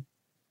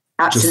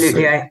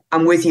absolutely,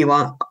 I'm with you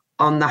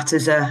on that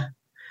as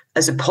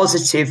a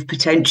positive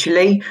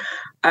potentially.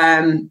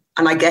 And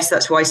I guess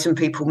that's why some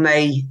people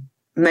may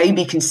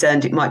be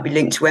concerned it might be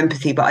linked to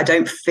empathy, but I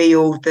don't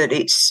feel that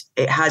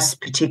it has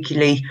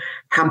particularly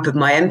hampered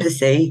my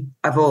empathy.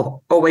 I've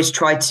always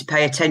tried to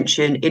pay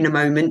attention in a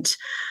moment.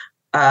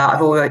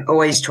 I've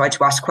always tried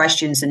to ask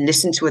questions and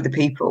listen to other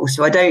people.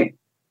 So I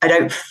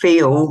don't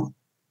feel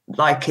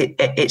like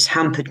it's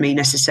hampered me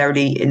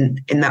necessarily in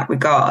that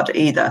regard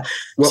either.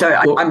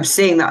 I'm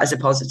seeing that as a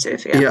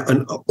positive. Yeah,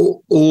 and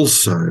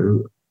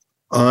also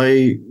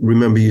I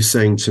remember you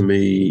saying to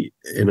me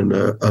in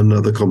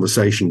another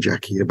conversation,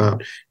 Jackie,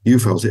 about you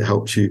felt it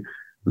helped you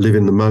live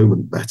in the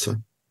moment better,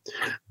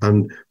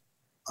 and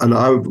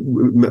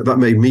that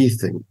made me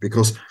think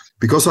because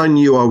I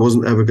knew I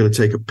wasn't ever going to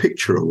take a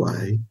picture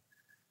away.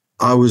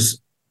 I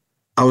was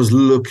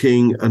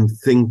looking and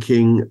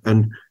thinking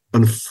and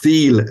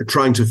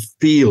trying to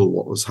feel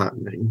what was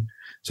happening.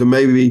 So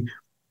maybe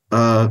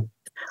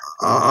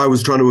I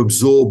was trying to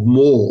absorb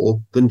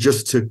more than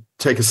just to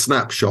take a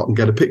snapshot and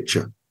get a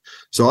picture.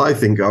 So I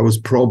think I was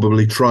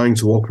probably trying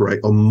to operate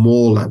on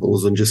more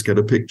levels than just get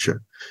a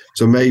picture.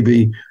 So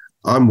maybe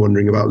I'm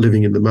wondering about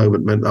living in the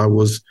moment meant I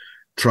was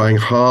trying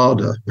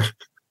harder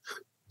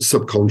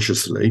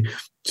subconsciously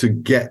to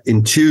get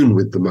in tune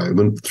with the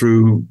moment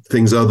through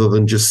things other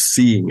than just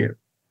seeing it.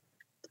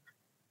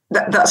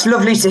 That's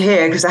lovely to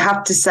hear, because I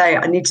have to say,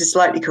 I need to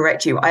slightly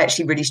correct you. I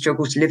actually really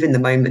struggle to live in the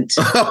moment.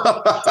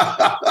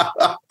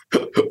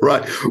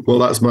 Right. Well,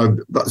 that's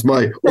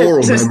my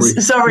oral memory.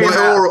 Sorry,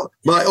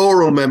 my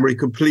oral memory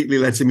completely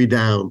letting me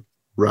down.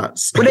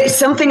 Rats. Well, it's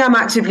something I'm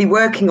actively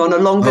working on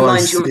along the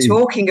lines you're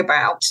talking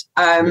about.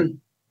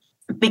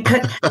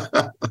 Because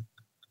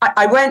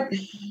I went.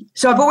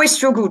 So I've always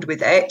struggled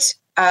with it,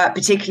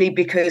 particularly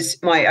because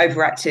my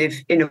overactive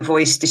inner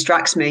voice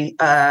distracts me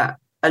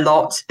a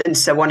lot, and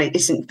so on. It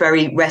isn't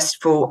very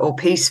restful or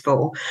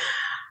peaceful.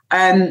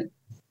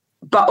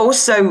 But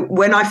also,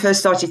 when I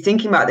first started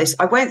thinking about this,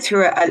 I went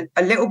through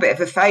a little bit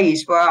of a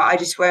phase where I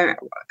just went,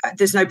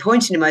 there's no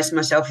point in immersing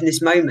myself in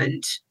this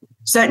moment,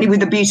 certainly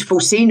with a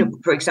beautiful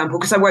scene, for example,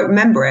 because I won't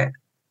remember it.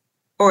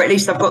 Or at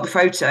least I've got the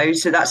photo,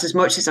 so that's as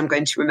much as I'm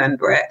going to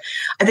remember it.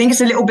 I think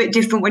it's a little bit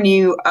different when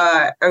you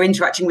are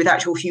interacting with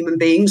actual human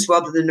beings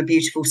rather than a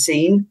beautiful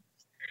scene.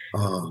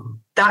 Oh.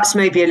 That's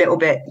maybe a little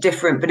bit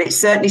different, but it's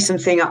certainly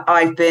something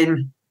I've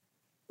been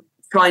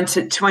trying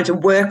to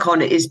work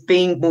on, is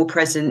being more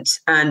present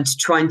and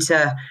trying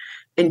to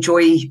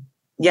enjoy,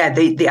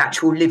 the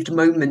actual lived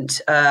moment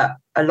a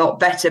lot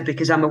better,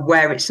 because I'm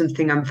aware it's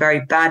something I'm very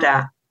bad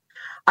at.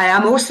 I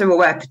am also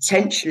aware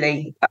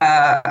potentially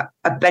a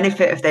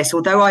benefit of this,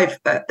 although I've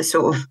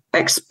sort of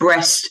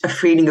expressed a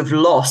feeling of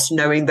loss,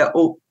 knowing that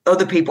all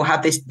other people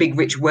have this big,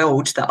 rich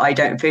world that I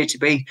don't appear to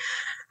be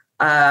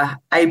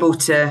able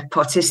to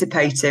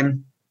participate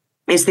in,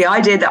 is the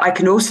idea that I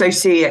can also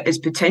see it as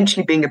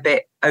potentially being a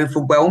bit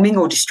overwhelming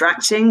or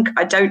distracting.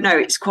 I don't know.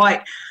 It's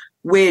quite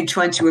weird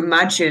trying to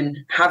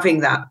imagine having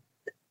that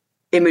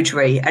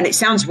imagery. And it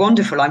sounds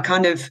wonderful. I'm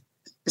kind of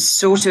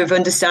sort of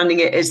understanding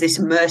it as this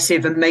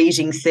immersive,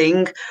 amazing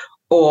thing,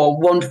 or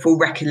wonderful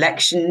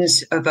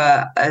recollections of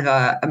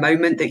a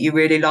moment that you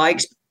really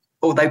liked,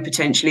 although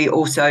potentially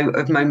also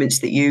of moments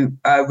that you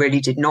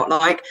really did not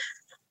like.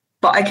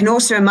 But I can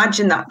also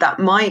imagine that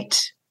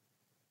might,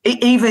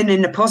 even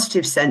in a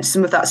positive sense,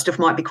 some of that stuff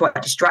might be quite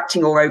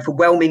distracting or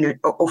overwhelming,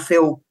 or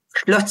feel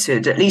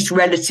cluttered, at least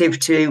relative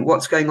to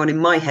what's going on in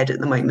my head at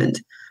the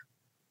moment.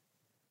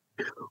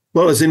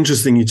 Well, it's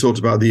interesting you talked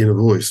about the inner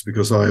voice,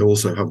 because I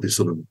also have this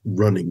sort of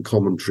running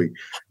commentary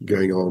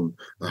going on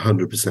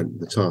 100% of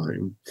the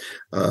time.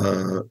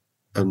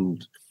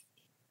 And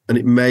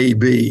it may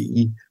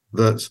be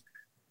that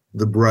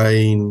the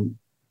brain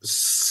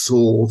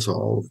sort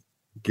of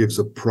gives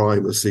a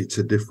primacy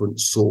to different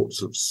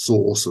sorts of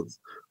source of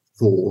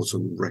thought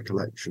and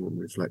recollection and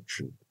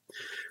reflection.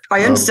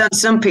 I understand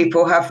some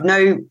people have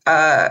no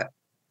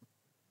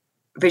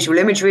visual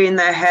imagery in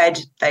their head.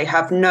 They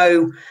have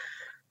no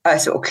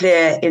sort of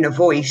clear inner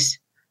voice.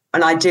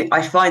 And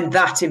I find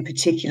that in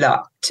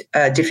particular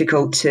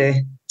difficult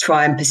to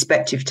try and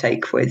perspective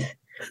take with.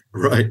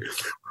 Right.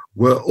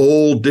 We're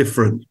all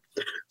different.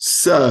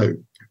 So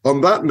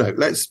on that note,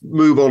 let's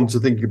move on to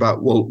thinking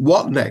about, well,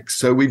 what next?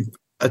 So we've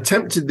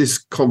attempted this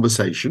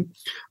conversation.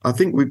 I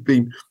think we've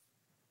been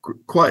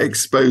quite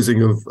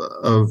exposing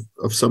of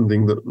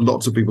something that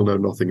lots of people know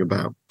nothing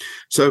about.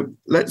 So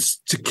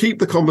to keep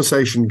the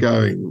conversation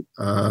going,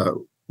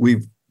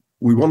 we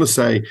want to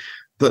say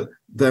that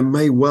there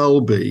may well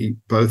be,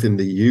 both in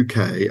the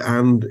UK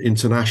and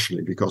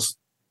internationally, because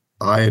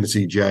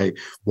INCJ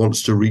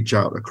wants to reach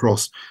out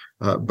across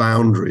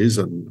boundaries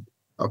and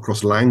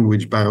across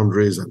language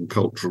boundaries and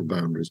cultural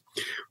boundaries.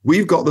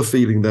 We've got the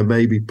feeling there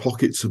may be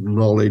pockets of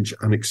knowledge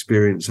and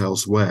experience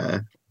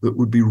elsewhere that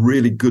would be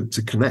really good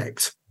to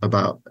connect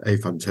about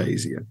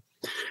aphantasia,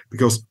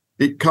 because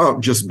it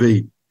can't just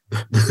be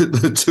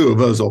the two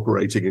of us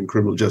operating in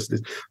criminal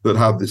justice that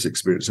have this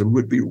experience, and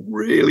would be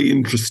really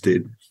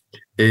interested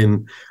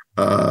in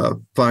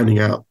finding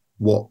out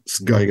what's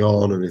going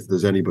on and if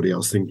there's anybody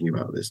else thinking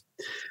about this.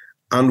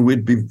 And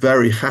we'd be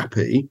very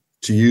happy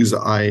to use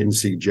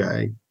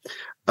INCJ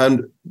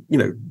and,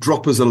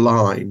 drop us a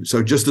line.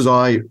 So just as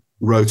I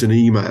wrote an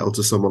email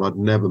to someone I'd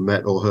never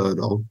met or heard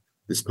of,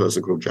 this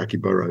person called Jackie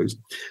Burrows,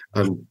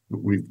 and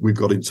we've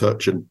got in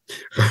touch, and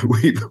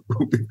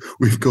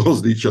we've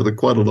caused each other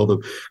quite a lot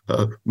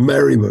of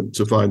merriment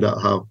to find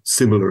out how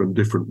similar and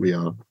different we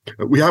are.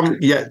 We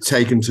haven't yet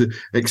taken to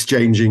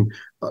exchanging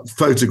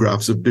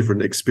photographs of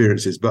different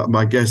experiences, but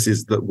my guess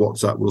is that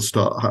WhatsApp will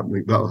start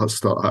happening. That'll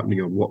start happening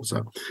on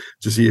WhatsApp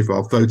to see if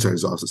our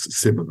photos are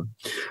similar.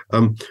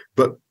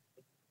 But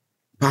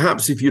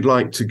perhaps if you'd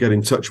like to get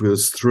in touch with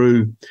us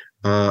through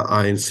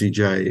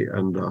INCJ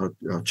and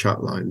our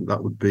chat line,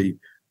 that would be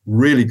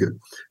really good,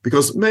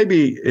 because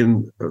maybe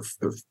in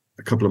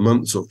a couple of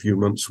months or a few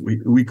months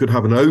we could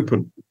have an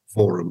open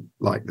forum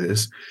like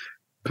this,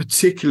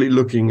 particularly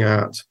looking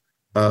at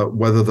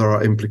whether there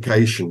are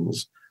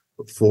implications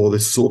for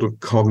this sort of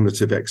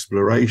cognitive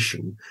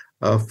exploration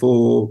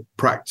for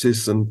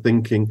practice and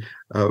thinking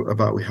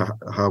about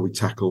how we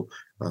tackle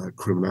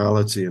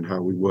criminality and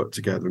how we work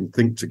together and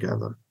think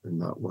together in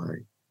that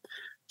way.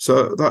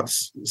 So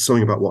that's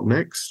something about what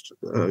next.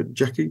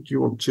 Jackie, do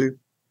you want to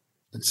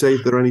say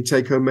if there are any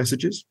take-home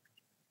messages?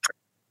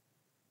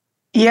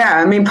 Yeah,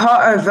 I mean,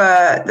 part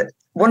of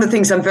one of the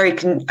things I'm very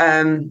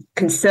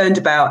concerned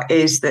about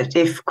is that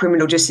if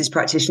criminal justice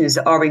practitioners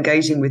are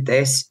engaging with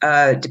this,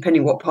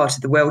 depending what part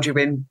of the world you're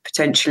in,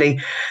 potentially,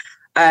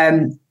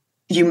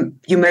 you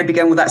may be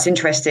going, well, that's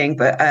interesting,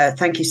 but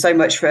thank you so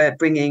much for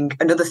bringing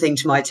another thing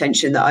to my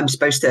attention that I'm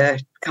supposed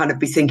to kind of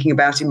be thinking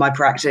about in my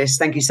practice.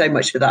 Thank you so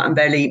much for that. I'm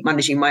barely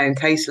managing my own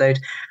caseload.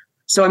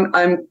 So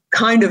I'm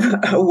kind of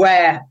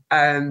aware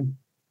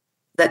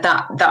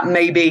that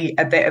may be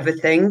a bit of a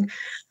thing.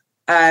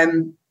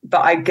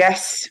 But I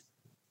guess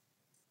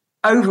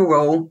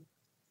overall,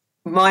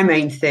 my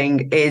main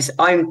thing is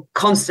I'm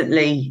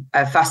constantly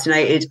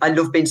fascinated. I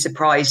love being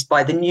surprised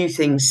by the new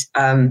things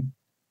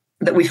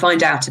that we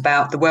find out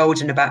about the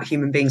world and about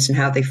human beings and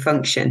how they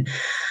function.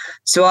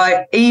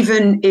 So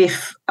even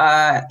if,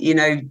 you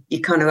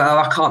kind of,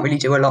 I can't really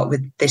do a lot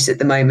with this at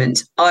the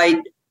moment.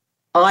 I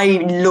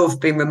love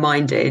being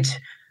reminded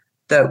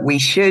that we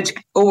should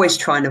always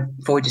try and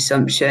avoid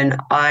assumption.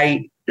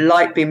 I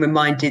like being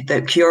reminded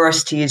that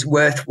curiosity is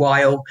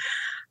worthwhile.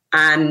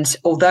 And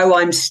although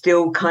I'm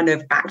still kind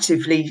of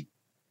actively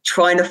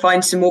trying to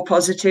find some more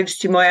positives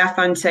to my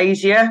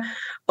aphantasia,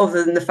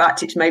 other than the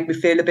fact it's made me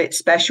feel a bit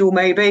special,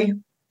 maybe,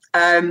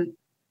 there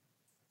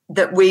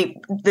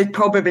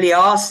probably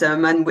are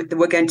some, and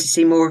we're going to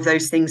see more of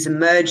those things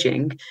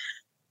emerging.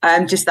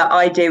 Just that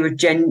idea of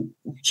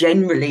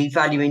generally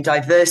valuing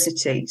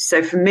diversity.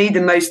 So for me,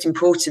 the most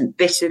important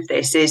bit of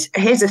this is,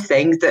 here's a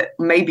thing that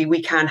maybe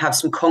we can have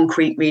some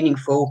concrete,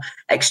 meaningful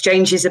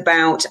exchanges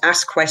about,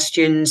 ask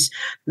questions,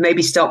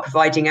 maybe start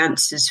providing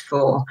answers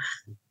for.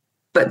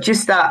 But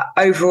just that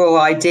overall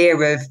idea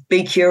of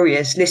be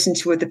curious, listen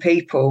to other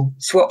people,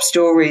 swap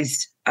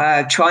stories,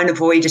 try and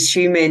avoid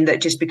assuming that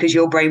just because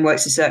your brain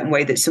works a certain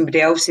way that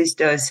somebody else's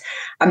does,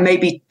 and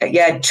maybe,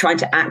 trying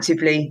to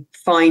actively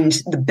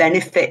find the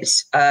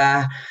benefits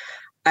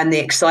and the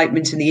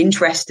excitement and the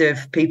interest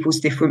of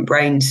people's different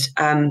brains.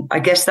 I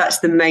guess that's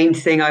the main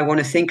thing I want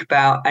to think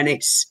about, and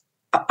it's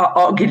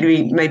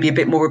arguably maybe a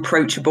bit more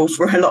approachable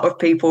for a lot of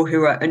people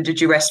who are under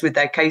duress with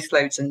their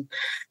caseloads and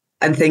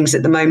things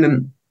at the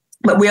moment.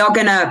 But we are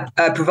going to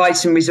provide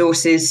some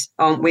resources,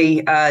 aren't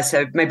we?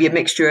 So maybe a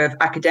mixture of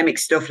academic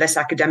stuff, less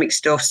academic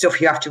stuff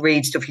you have to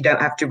read, stuff you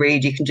don't have to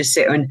read. You can just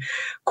sit and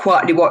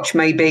quietly watch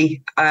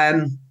maybe.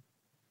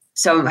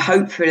 So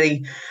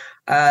hopefully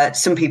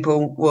some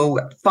people will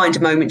find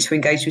a moment to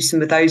engage with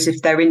some of those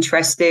if they're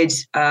interested.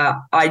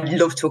 I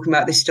love talking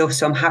about this stuff,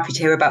 so I'm happy to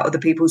hear about other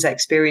people's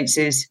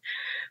experiences,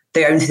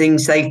 their own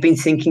things they've been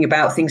thinking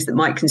about, things that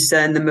might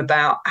concern them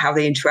about how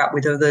they interact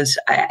with others.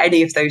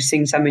 Any of those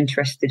things I'm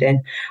interested in.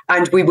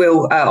 And we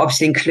will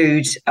obviously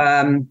include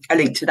a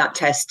link to that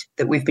test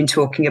that we've been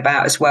talking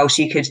about as well.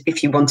 So you could,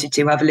 if you wanted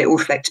to, have a little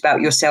reflect about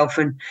yourself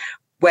and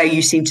where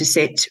you seem to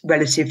sit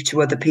relative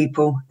to other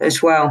people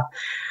as well.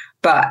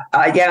 But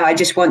I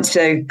just want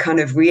to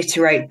kind of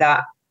reiterate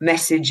that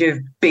message of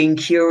being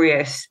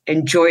curious,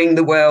 enjoying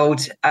the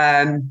world,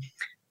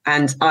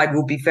 and I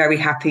will be very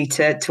happy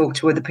to talk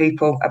to other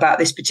people about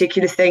this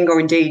particular thing, or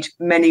indeed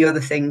many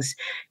other things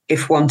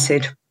if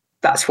wanted.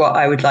 That's what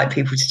I would like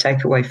people to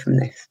take away from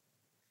this.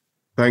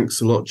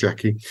 Thanks a lot,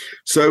 Jackie.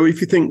 So if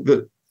you think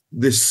that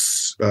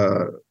this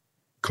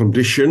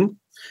condition,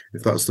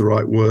 if that's the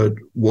right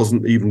word,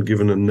 wasn't even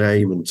given a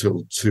name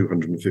until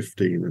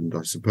 215, and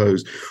I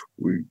suppose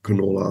we can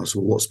all ask,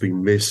 well, what's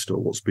been missed or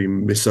what's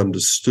been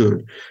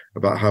misunderstood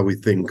about how we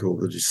think or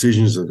the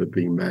decisions that have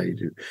been made?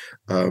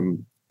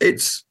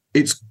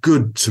 It's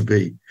good to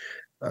be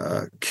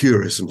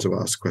curious and to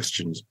ask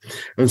questions.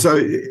 And so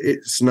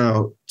it's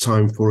now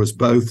time for us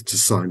both to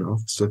sign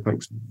off. So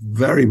thanks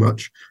very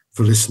much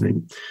for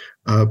listening.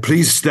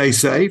 Please stay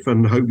safe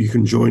and hope you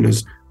can join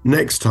us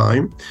next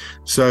time.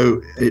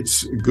 So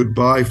it's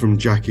goodbye from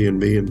Jackie and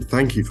me, and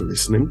thank you for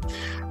listening.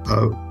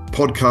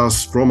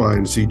 Podcasts from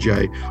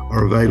INCJ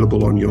are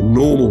available on your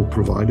normal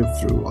provider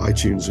through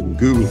iTunes and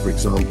Google, for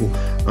example,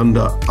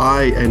 under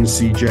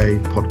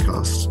INCJ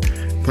Podcasts.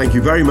 Thank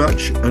you very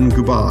much and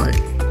goodbye.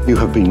 You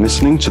have been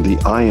listening to the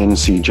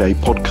INCJ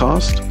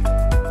podcast,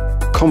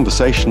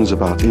 Conversations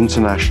about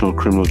International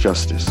Criminal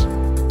Justice.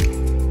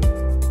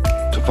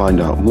 To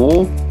find out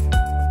more,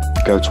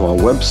 go to our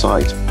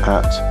website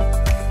at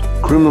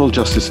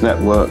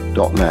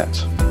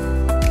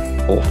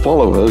criminaljusticenetwork.net or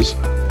follow us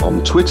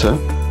on Twitter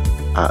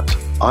at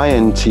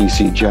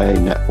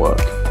INTCJ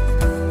Network.